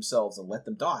care of themselves and let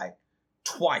them die.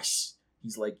 Twice,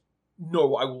 he's like,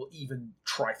 no, I will even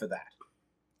try for that.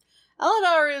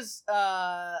 Aladar is,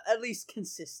 at least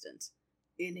consistent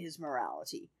in his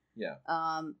morality. Yeah.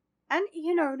 And,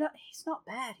 you know, he's not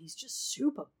bad. He's just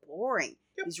super boring.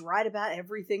 Yep. He's right about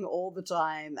everything all the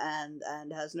time and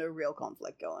has no real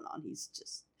conflict going on. He's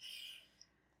just...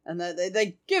 And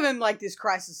they give him, like, this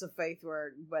crisis of faith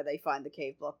where they find the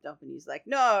cave blocked up and he's like,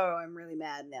 no, I'm really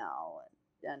mad now.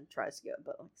 And tries to go,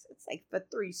 but it's like for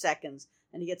 3 seconds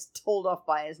and he gets told off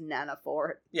by his nana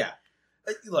for it. Yeah.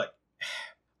 Look...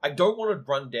 I don't want to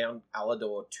run down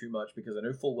Aladar too much because I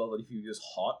know full well that if he was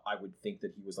hot, I would think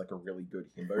that he was like a really good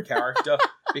himbo character.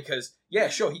 Because, yeah,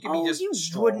 sure, he can be just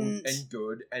strong and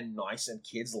good and nice and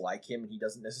kids like him and he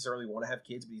doesn't necessarily want to have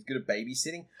kids, but he's good at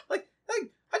babysitting. Like,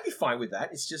 I'd be fine with that.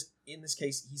 It's just, in this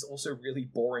case, he's also really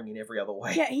boring in every other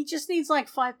way. Yeah, he just needs like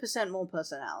 5% more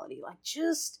personality. Like,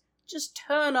 just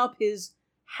turn up his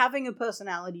having a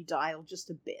personality dial just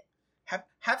a bit.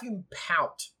 Have him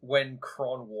pout when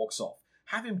Kron walks off.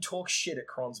 Have him talk shit at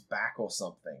Kron's back or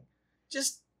something.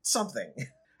 Just something.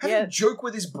 Have him joke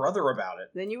with his brother about it.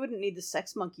 Then you wouldn't need the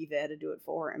sex monkey there to do it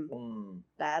for him.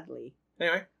 Badly.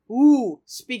 Anyway. Ooh,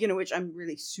 speaking of which, I'm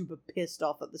really super pissed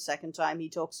off at the second time he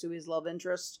talks to his love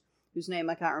interest, whose name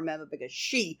I can't remember because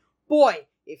boy,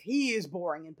 if he is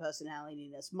boring in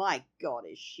personalityness, my god,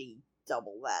 is she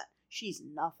double that. She's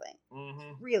nothing.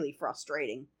 Mm-hmm. Really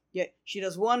frustrating. Yet she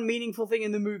does one meaningful thing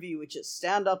in the movie, which is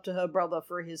stand up to her brother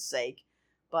for his sake.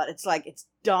 But it's like, it's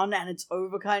done and it's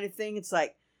over kind of thing. It's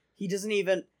like,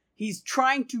 he's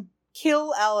trying to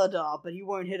kill Aladar, but he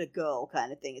won't hit a girl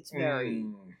kind of thing. It's very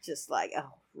just like,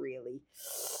 oh, really?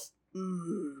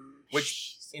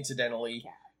 Which, incidentally,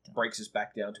 breaks us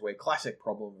back down to a classic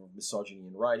problem of misogyny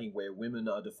in writing, where women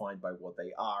are defined by what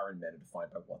they are and men are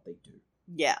defined by what they do.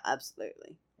 Yeah,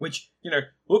 absolutely. Which,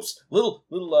 whoops, little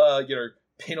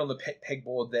pin on the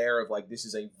pegboard there of, like, this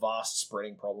is a vast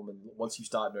spreading problem, and once you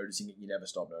start noticing it, you never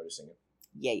stop noticing it.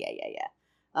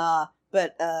 Yeah.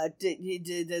 But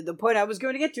the point I was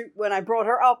going to get to when I brought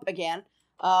her up again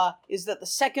is that the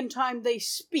second time they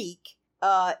speak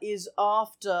is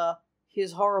after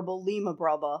his horrible lemur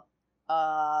brother,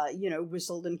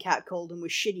 whistled and catcalled and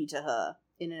was shitty to her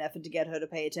in an effort to get her to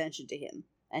pay attention to him.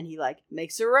 And he,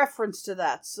 makes a reference to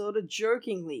that, sort of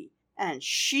jokingly. And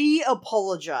she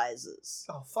apologizes.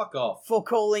 Oh, fuck off. For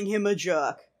calling him a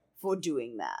jerk for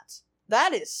doing that.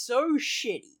 That is so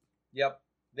shitty. Yep.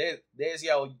 There's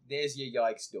your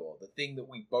yikes door. The thing that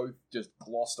we both just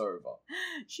glossed over.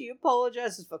 She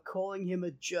apologizes for calling him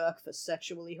a jerk for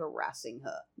sexually harassing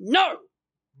her. No!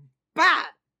 Bad!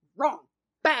 Wrong!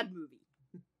 Bad movie.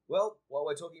 Well, while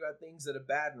we're talking about things that are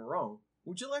bad and wrong,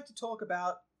 would you like to talk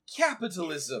about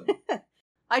capitalism?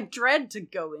 I dread to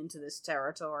go into this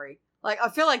territory. I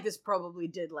feel like this probably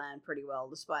did land pretty well,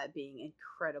 despite being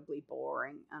incredibly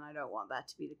boring, and I don't want that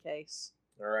to be the case.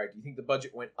 Alright, do you think the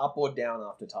budget went up or down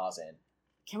after Tarzan?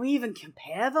 Can we even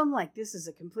compare them? This is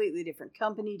a completely different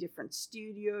company, different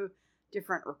studio,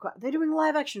 different they're doing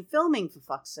live-action filming, for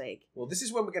fuck's sake. Well, this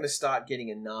is when we're going to start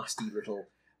getting a nasty little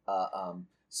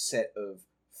set of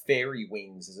fairy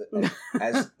wings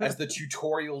as the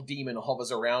tutorial demon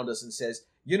hovers around us and says,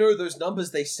 those numbers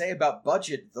they say about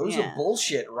budget, those are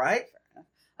bullshit, right?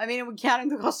 I mean, are we counting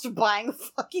the cost of buying the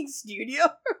fucking studio?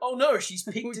 Oh no, she's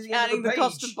peeked to the end of the page. Counting the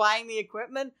cost of buying the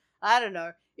equipment? I don't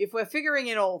know. If we're figuring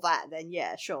in all that, then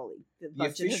yeah, surely the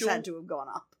budget has had to have gone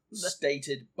up.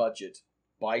 Stated budget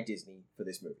by Disney for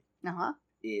this movie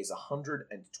is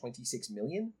 $126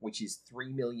 million, which is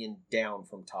 $3 million down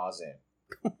from Tarzan.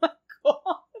 Oh my god,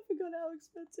 I forgot how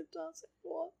expensive Tarzan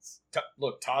was.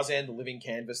 Look, Tarzan, the living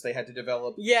canvas they had to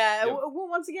develop. Yeah, well,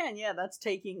 once again, that's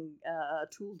taking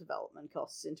tool development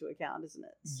costs into account, isn't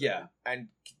it? So. Yeah, and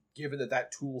given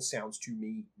that tool sounds to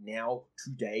me now,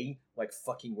 today, like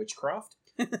fucking witchcraft,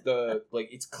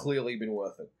 it's clearly been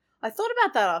worth it. I thought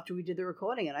about that after we did the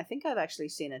recording, and I think I've actually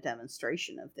seen a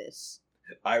demonstration of this.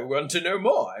 I want to know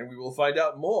more, and we will find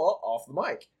out more off the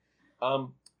mic.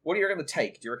 What do you reckon the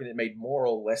take? Do you reckon it made more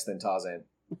or less than Tarzan?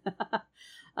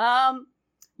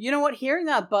 You know what? Hearing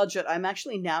that budget, I'm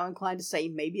actually now inclined to say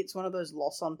maybe it's one of those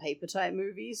loss on paper type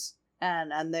movies.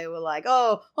 And they were like,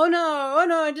 oh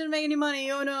no, it didn't make any money,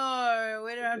 oh no,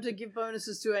 we don't have to give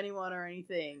bonuses to anyone or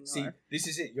anything. See, this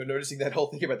is it. You're noticing that whole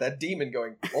thing about that demon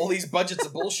going, all these budgets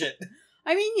are bullshit.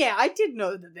 I mean, yeah, I did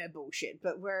know that they're bullshit,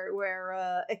 but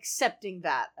we're accepting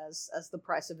that as the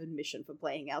price of admission for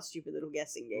playing our stupid little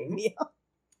guessing game here.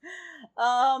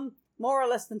 More or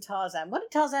less than Tarzan. What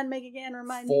did Tarzan make again?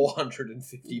 Remind me.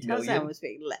 $450 million. Tarzan was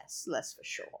big, less for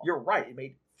sure. You're right. It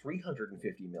made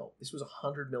 $350 mil. This was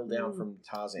 $100 mil down from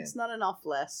Tarzan. It's not enough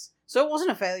less. So it wasn't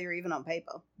a failure even on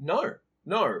paper. No.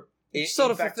 It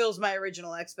sort of fulfills my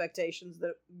original expectations that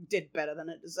it did better than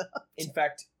it deserved. In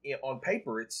fact, on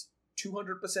paper, it's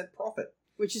 200% profit.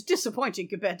 Which is disappointing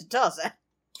compared to Tarzan.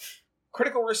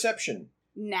 Critical reception.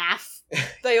 Naff.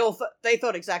 They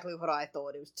thought exactly what I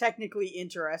thought. It was technically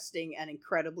interesting and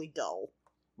incredibly dull.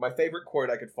 My favorite quote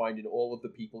I could find in all of the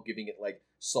people giving it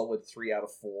solid 3 out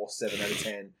of 4, 7 out of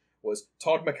 10 was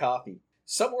Todd McCarthy.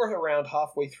 Somewhere around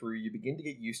halfway through, you begin to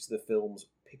get used to the film's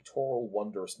pictorial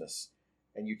wondrousness,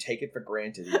 and you take it for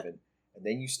granted even, and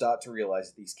then you start to realize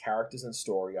that these characters and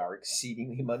story are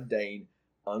exceedingly mundane,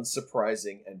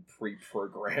 unsurprising, and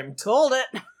pre-programmed. Called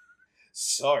it!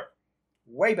 So,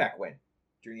 way back when,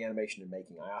 during the animation and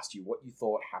making, I asked you what you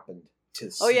thought happened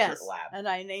to Secret Lab. And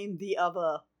I named the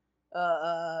other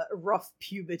rough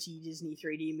puberty Disney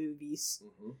 3D movies,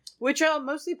 which are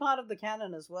mostly part of the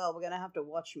canon as well. We're gonna have to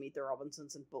watch Meet the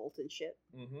Robinsons and Bolt and shit.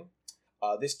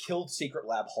 This killed Secret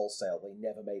Lab wholesale. They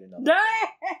never made another.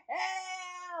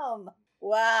 Damn!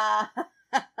 Wow.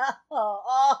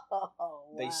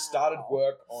 They started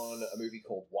work on a movie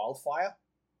called Wildfire,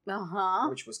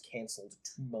 which was cancelled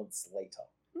 2 months later.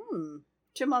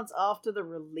 2 months after the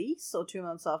release, or 2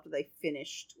 months after they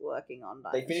finished working on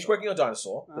Dinosaur? They finished working on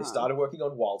Dinosaur. They started working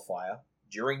on Wildfire.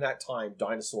 During that time,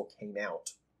 Dinosaur came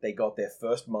out. They got their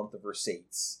first month of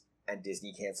receipts, and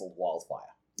Disney cancelled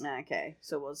Wildfire. Okay,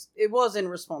 so it was in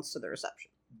response to the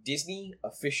reception. Disney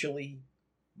officially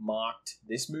marked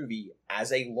this movie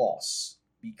as a loss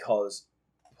because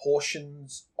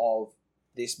portions of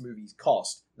this movie's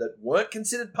cost that weren't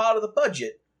considered part of the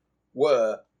budget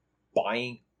were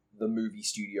buying the movie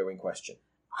studio in question.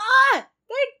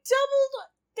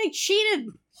 They cheated.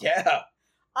 Yeah. That's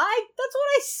what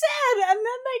I said, and then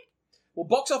they... Well,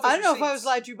 box office I don't know receipts, if I was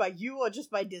lied to by you or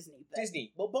just by Disney.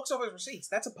 Disney. Well, box office receipts,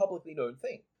 that's a publicly known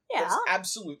thing. Yeah. That's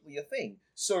absolutely a thing.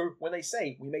 So when they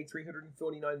say we made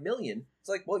 $349 million, it's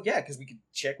like, well, yeah, because we could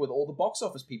check with all the box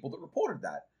office people that reported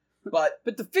that.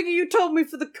 But the figure you told me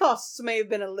for the costs may have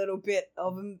been a little bit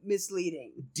of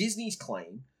misleading. Disney's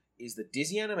claim is that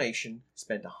Disney Animation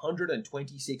spent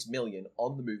 $126 million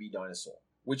on the movie Dinosaur,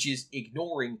 which is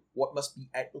ignoring what must be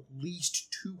at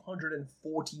least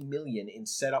 $240 million in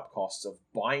setup costs of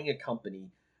buying a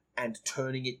company and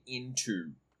turning it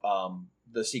into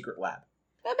the secret lab.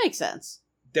 That makes sense.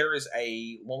 There is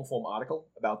a long-form article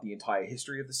about the entire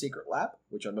history of the secret lab,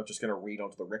 which I'm not just going to read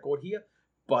onto the record here,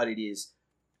 but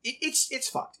it's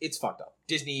fucked. It's fucked up.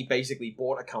 Disney basically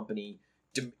bought a company,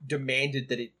 demanded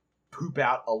that it poop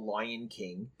out a Lion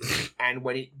King, and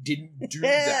when it didn't do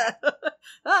that...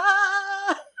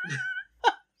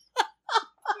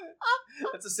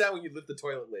 That's a sound when you lift the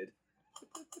toilet lid.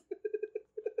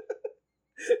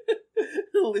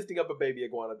 Lifting up a baby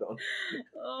iguanodon.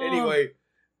 Oh. Anyway,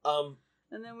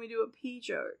 and then we do a pee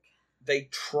joke. They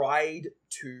tried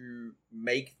to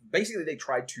make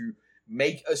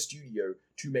a studio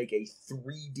to make a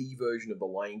 3D version of the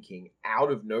Lion King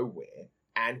out of nowhere,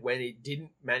 and when it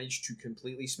didn't manage to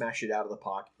completely smash it out of the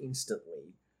park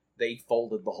instantly, they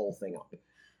folded the whole thing up.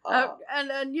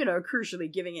 And you know,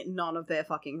 crucially, giving it none of their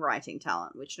fucking writing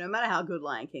talent, which no matter how good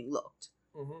Lion King looked,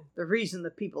 the reason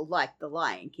that people like the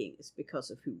Lion King is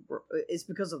because of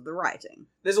the writing.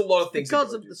 There's a lot of things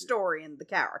because of the story and the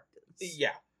characters.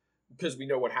 Yeah, because we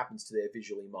know what happens to their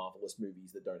visually marvelous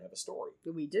movies that don't have a story.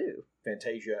 We do.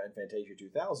 Fantasia and Fantasia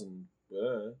 2000.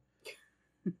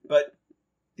 But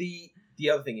the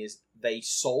other thing is they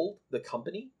sold the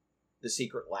company, the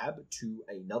Secret Lab, to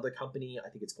another company. I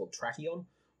think it's called Tration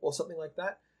or something like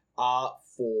that,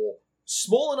 for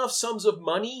small enough sums of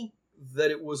money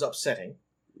that it was upsetting.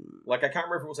 Like, I can't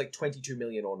remember if it was like 22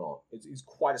 million or not. It's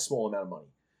quite a small amount of money.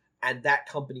 And that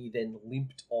company then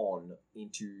limped on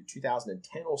into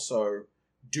 2010 or so,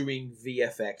 doing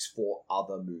VFX for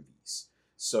other movies.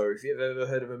 So if you've ever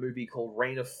heard of a movie called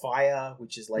Reign of Fire,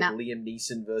 which is like Liam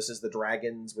Neeson versus the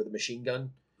dragons with a machine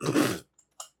gun.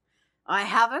 I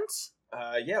haven't.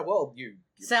 Yeah, well, you...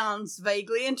 Sounds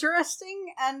vaguely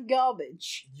interesting and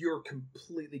garbage. You're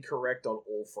completely correct on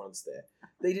all fronts there.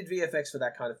 They did VFX for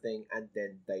that kind of thing, and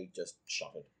then they just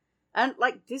shut it. And,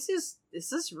 like, this is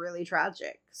really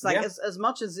tragic. It's like, as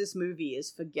much as this movie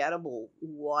is forgettable,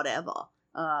 whatever,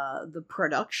 the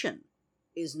production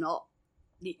is not.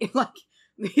 Like,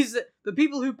 the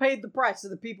people who paid the price are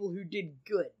the people who did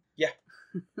good. Yeah.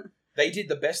 They did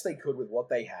the best they could with what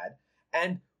they had,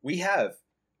 and we have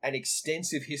an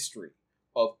extensive history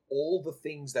of all the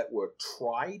things that were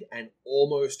tried and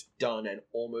almost done and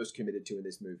almost committed to in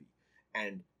this movie.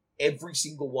 And every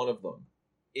single one of them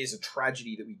is a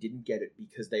tragedy that we didn't get it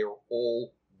because they are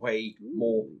all way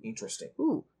more interesting.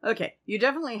 Ooh, okay. You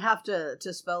definitely have to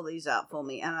spell these out for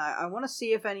me, and I want to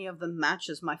see if any of them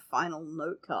matches my final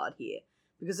note card here.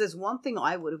 Because there's one thing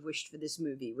I would have wished for this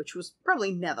movie, which was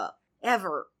probably never,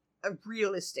 ever a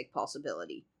realistic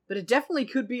possibility. But it definitely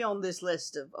could be on this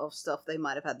list of stuff they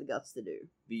might have had the guts to do.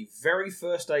 The very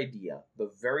first idea,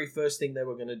 the very first thing they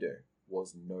were going to do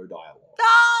was no dialogue.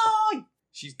 Oh!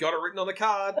 She's got it written on the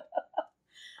card.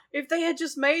 If they had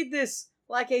just made this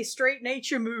like a straight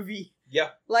nature movie. Yeah.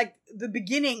 Like the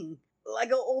beginning,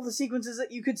 like all the sequences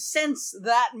that you could sense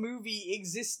that movie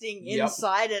existing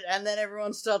inside it, and then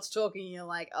everyone starts talking and you're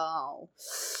like, oh.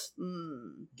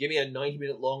 Give me a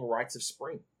 90-minute long Rites of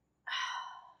Spring.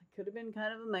 Could have been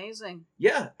kind of amazing.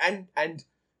 Yeah, and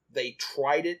they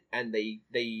tried it, and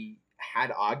they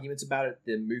had arguments about it.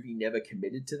 The movie never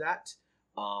committed to that.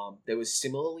 There was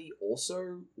similarly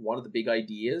also one of the big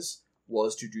ideas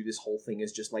was to do this whole thing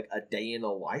as just like a day in the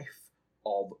life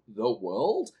of the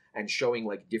world and showing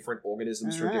like different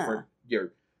organisms from different, so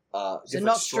different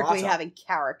not strictly strata. having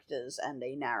characters and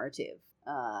a narrative.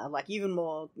 Like even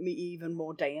more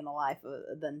day in the life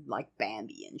than like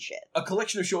Bambi and shit. A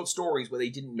collection of short stories where they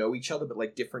didn't know each other, but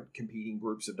like different competing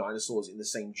groups of dinosaurs in the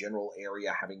same general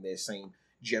area having their same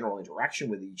general interaction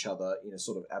with each other in a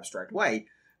sort of abstract way.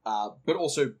 But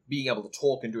also being able to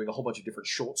talk and doing a whole bunch of different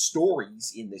short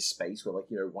stories in this space where, like,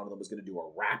 one of them was going to do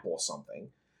a rap or something.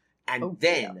 And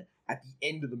then, at the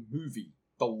end of the movie,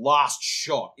 the last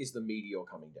shot is the meteor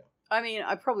coming down. I mean,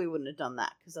 I probably wouldn't have done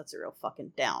that, because that's a real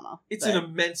fucking downer. It's an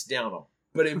immense downer.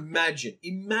 But imagine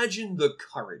the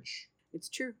courage. It's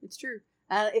true.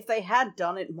 And if they had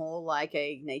done it more like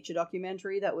a nature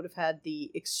documentary, that would have had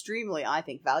the extremely, I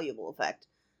think, valuable effect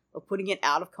of putting it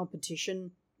out of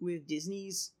competition with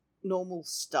Disney's normal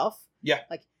stuff. Yeah.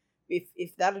 Like,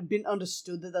 if that had been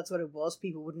understood that that's what it was,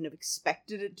 people wouldn't have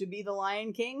expected it to be The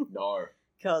Lion King. No.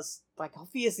 Because, like,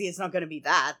 obviously it's not going to be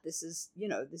that. This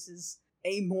is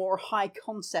a more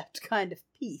high-concept kind of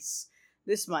piece.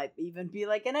 This might even be,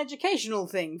 like, an educational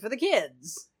thing for the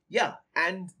kids. Yeah,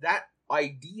 and that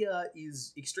idea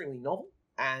is extremely novel,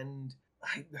 and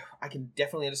I can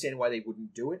definitely understand why they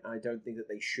wouldn't do it. I don't think that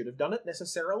they should have done it,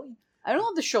 necessarily. I don't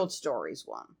love the short stories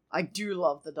one. I do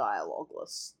love the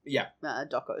dialogueless,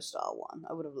 doco-style one.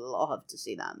 I would have loved to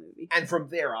see that movie. And from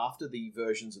thereafter, the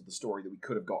versions of the story that we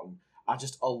could have gotten are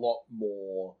just a lot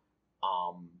more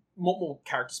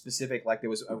character specific. Like, there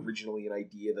was originally an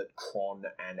idea that Kron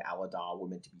and Aladar were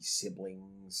meant to be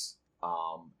siblings,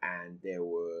 and there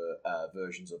were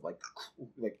versions of like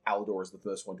Alador is the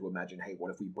first one to imagine, hey,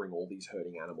 what if we bring all these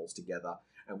herding animals together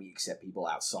and we accept people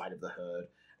outside of the herd?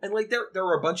 And like there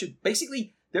are a bunch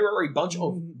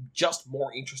of just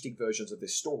more interesting versions of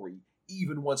this story,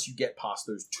 even once you get past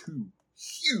those two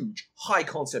huge high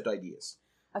concept ideas.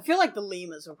 I feel like the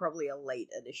lemurs were probably a late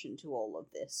addition to all of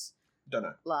this. Don't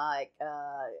know. Like,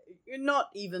 not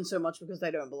even so much because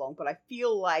they don't belong, but I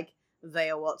feel like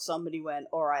they are what somebody went,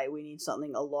 alright, we need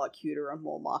something a lot cuter and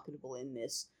more marketable in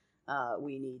this.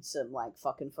 We need some, like,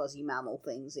 fucking fuzzy mammal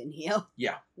things in here.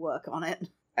 Yeah. Work on it.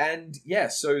 And, yeah,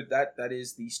 so that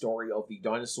is the story of the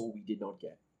dinosaur we did not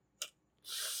get.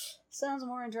 Sounds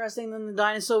more interesting than the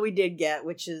dinosaur we did get,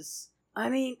 which is... I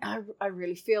mean, I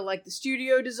really feel like the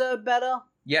studio deserved better.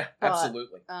 Yeah,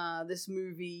 absolutely. This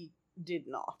movie did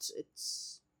not.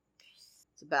 It's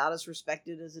about as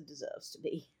respected as it deserves to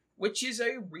be. Which is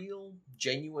a real,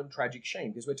 genuine, tragic shame,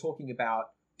 because we're talking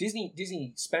about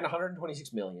Disney spent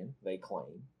 $126 million, they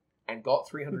claim, and got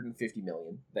 $350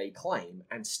 million, they claim,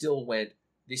 and still went,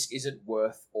 this isn't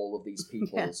worth all of these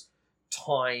people's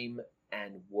time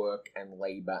and work and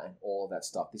labor and all of that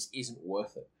stuff. This isn't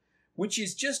worth it. Which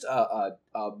is just a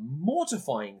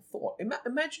mortifying thought.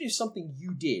 Imagine if something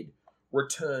you did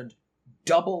returned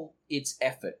double its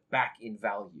effort back in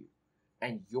value,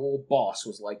 and your boss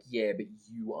was like, yeah, but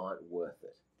you aren't worth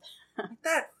it.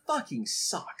 That fucking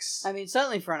sucks. I mean,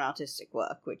 certainly for an artistic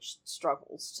work, which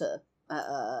struggles to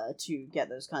get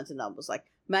those kinds of numbers. Like,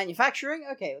 manufacturing,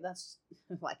 okay, well,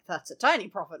 that's a tiny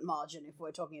profit margin if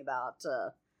we're talking about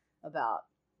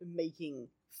making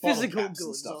physical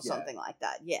goods or something like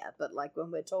that. Yeah, but like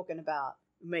when we're talking about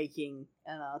making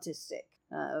an artistic,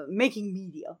 making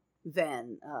media,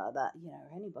 then that,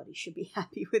 anybody should be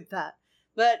happy with that.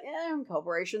 But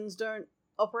corporations don't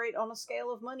operate on a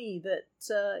scale of money that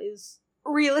is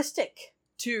realistic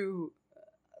to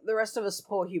the rest of us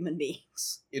poor human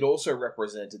beings. It also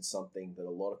represented something that a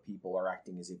lot of people are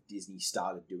acting as if Disney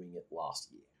started doing it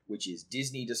last year, which is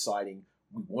Disney deciding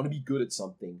we want to be good at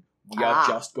something. We are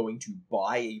just going to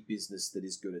buy a business that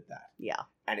is good at that. Yeah.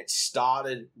 And it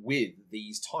started with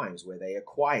these times where they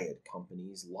acquired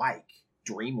companies like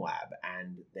Dreamlab,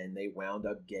 and then they wound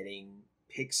up getting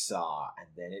Pixar, and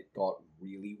then it got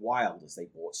really wild as they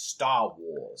bought Star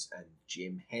Wars and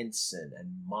Jim Henson and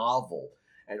Marvel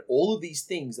and all of these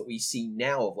things that we see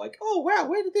now of like, oh wow,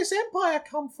 where did this empire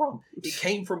come from? It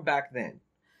came from back then.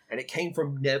 And it came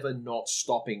from never not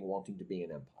stopping wanting to be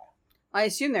an empire. I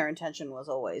assume their intention was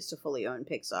always to fully own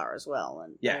Pixar as well,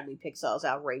 and only Pixar's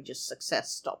outrageous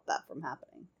success stopped that from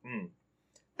happening. Mm.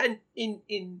 And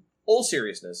in all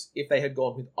seriousness, if they had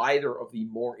gone with either of the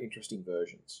more interesting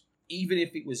versions, even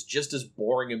if it was just as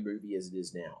boring a movie as it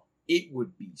is now, it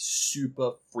would be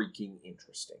super freaking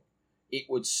interesting. It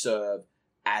would serve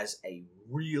as a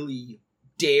really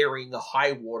daring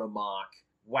high watermark.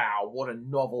 Wow, what a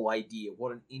novel idea,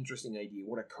 what an interesting idea,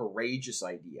 what a courageous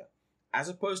idea. As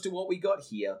opposed to what we got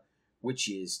here, which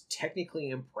is technically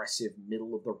impressive,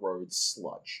 middle-of-the-road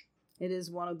sludge. It is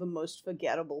one of the most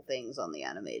forgettable things on the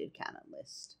animated canon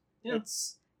list. Yeah.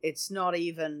 It's not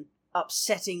even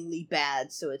upsettingly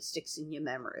bad, so it sticks in your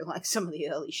memory, like some of the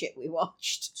early shit we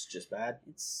watched. It's just bad.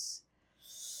 It's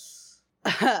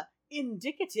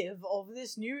indicative of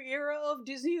this new era of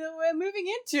Disney that we're moving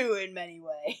into in many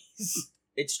ways.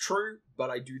 It's true, but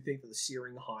I do think that the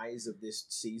searing highs of this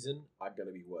season are going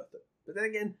to be worth it. But then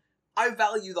again, I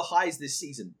value the highs this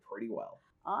season pretty well.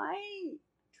 I'm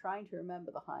trying to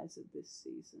remember the highs of this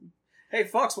season. Hey,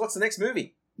 Fox, what's the next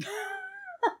movie?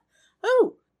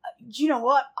 Oh, you know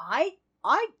what? I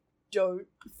don't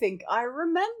think I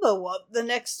remember what the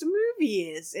next movie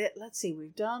is. Let's see,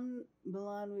 we've done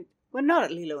Milan. We're not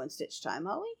at Lilo and Stitch time,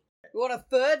 are we? We want a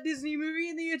third Disney movie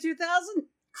in the year 2000?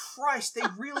 Christ, they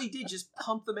really did just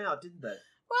pump them out, didn't they?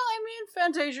 Well, I mean,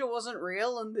 Fantasia wasn't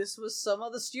real, and this was some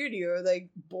other studio they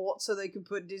bought so they could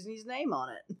put Disney's name on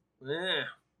it. Yeah.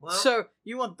 Well, So,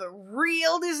 you want the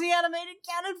real Disney animated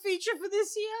canon feature for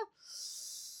this year?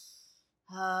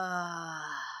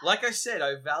 like I said,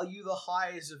 I value the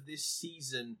highs of this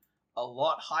season a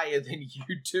lot higher than you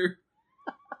do.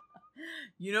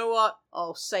 You know what?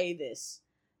 I'll say this.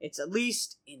 It's at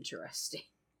least interesting.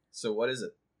 So what is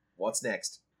it? What's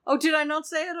next? Oh, did I not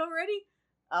say it already?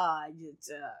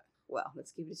 Well,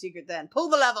 let's keep it a secret then. Pull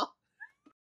the lever!